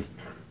direction.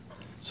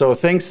 So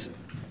thanks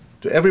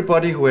to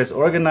everybody who has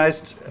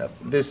organized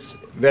this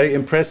very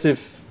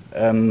impressive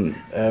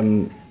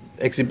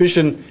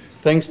exhibition.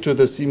 Thanks to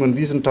the Simon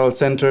Wiesenthal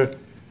Center,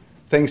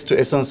 thanks to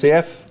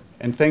SNCF,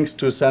 and thanks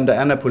to Santa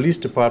Ana Police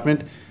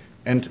Department,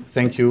 and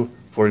thank you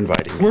for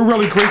inviting me. We're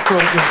really grateful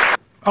that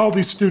all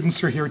these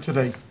students are here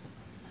today.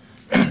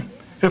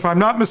 If I'm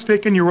not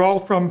mistaken, you're all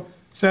from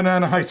Santa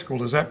Ana High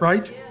School, is that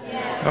right?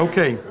 Yes.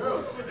 Okay.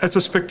 That's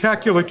a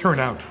spectacular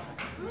turnout.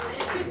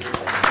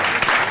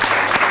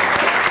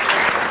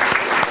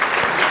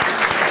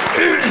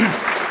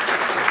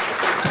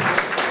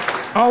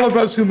 All of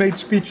us who made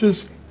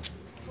speeches,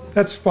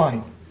 that's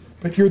fine,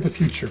 but you're the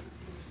future.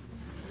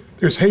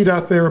 There's hate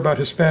out there about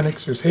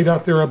Hispanics, there's hate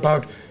out there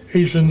about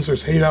Asians,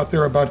 there's hate out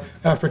there about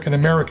African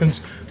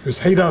Americans, there's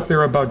hate out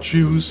there about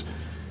Jews,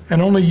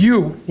 and only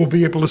you will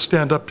be able to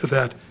stand up to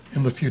that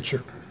in the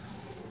future.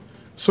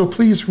 So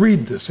please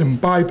read this,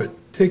 imbibe it,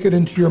 take it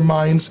into your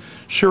minds,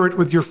 share it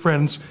with your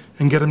friends,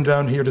 and get them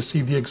down here to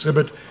see the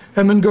exhibit,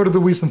 and then go to the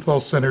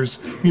Wiesenthal Center's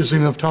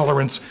Museum of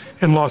Tolerance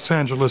in Los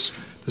Angeles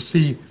to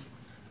see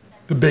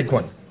the big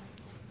one.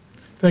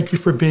 Thank you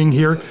for being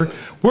here.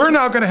 We're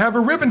now going to have a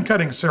ribbon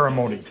cutting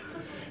ceremony.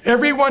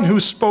 Everyone who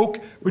spoke,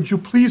 would you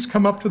please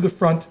come up to the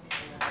front,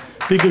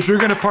 because you're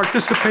going to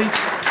participate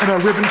in our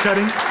ribbon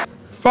cutting.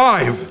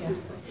 5,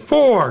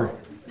 4,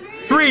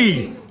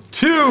 3,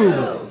 2,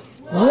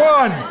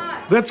 1.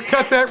 Let's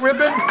cut that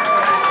ribbon.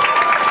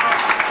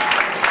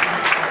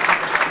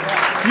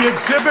 The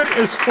exhibit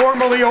is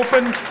formally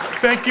open.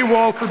 Thank you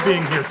all for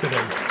being here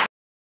today.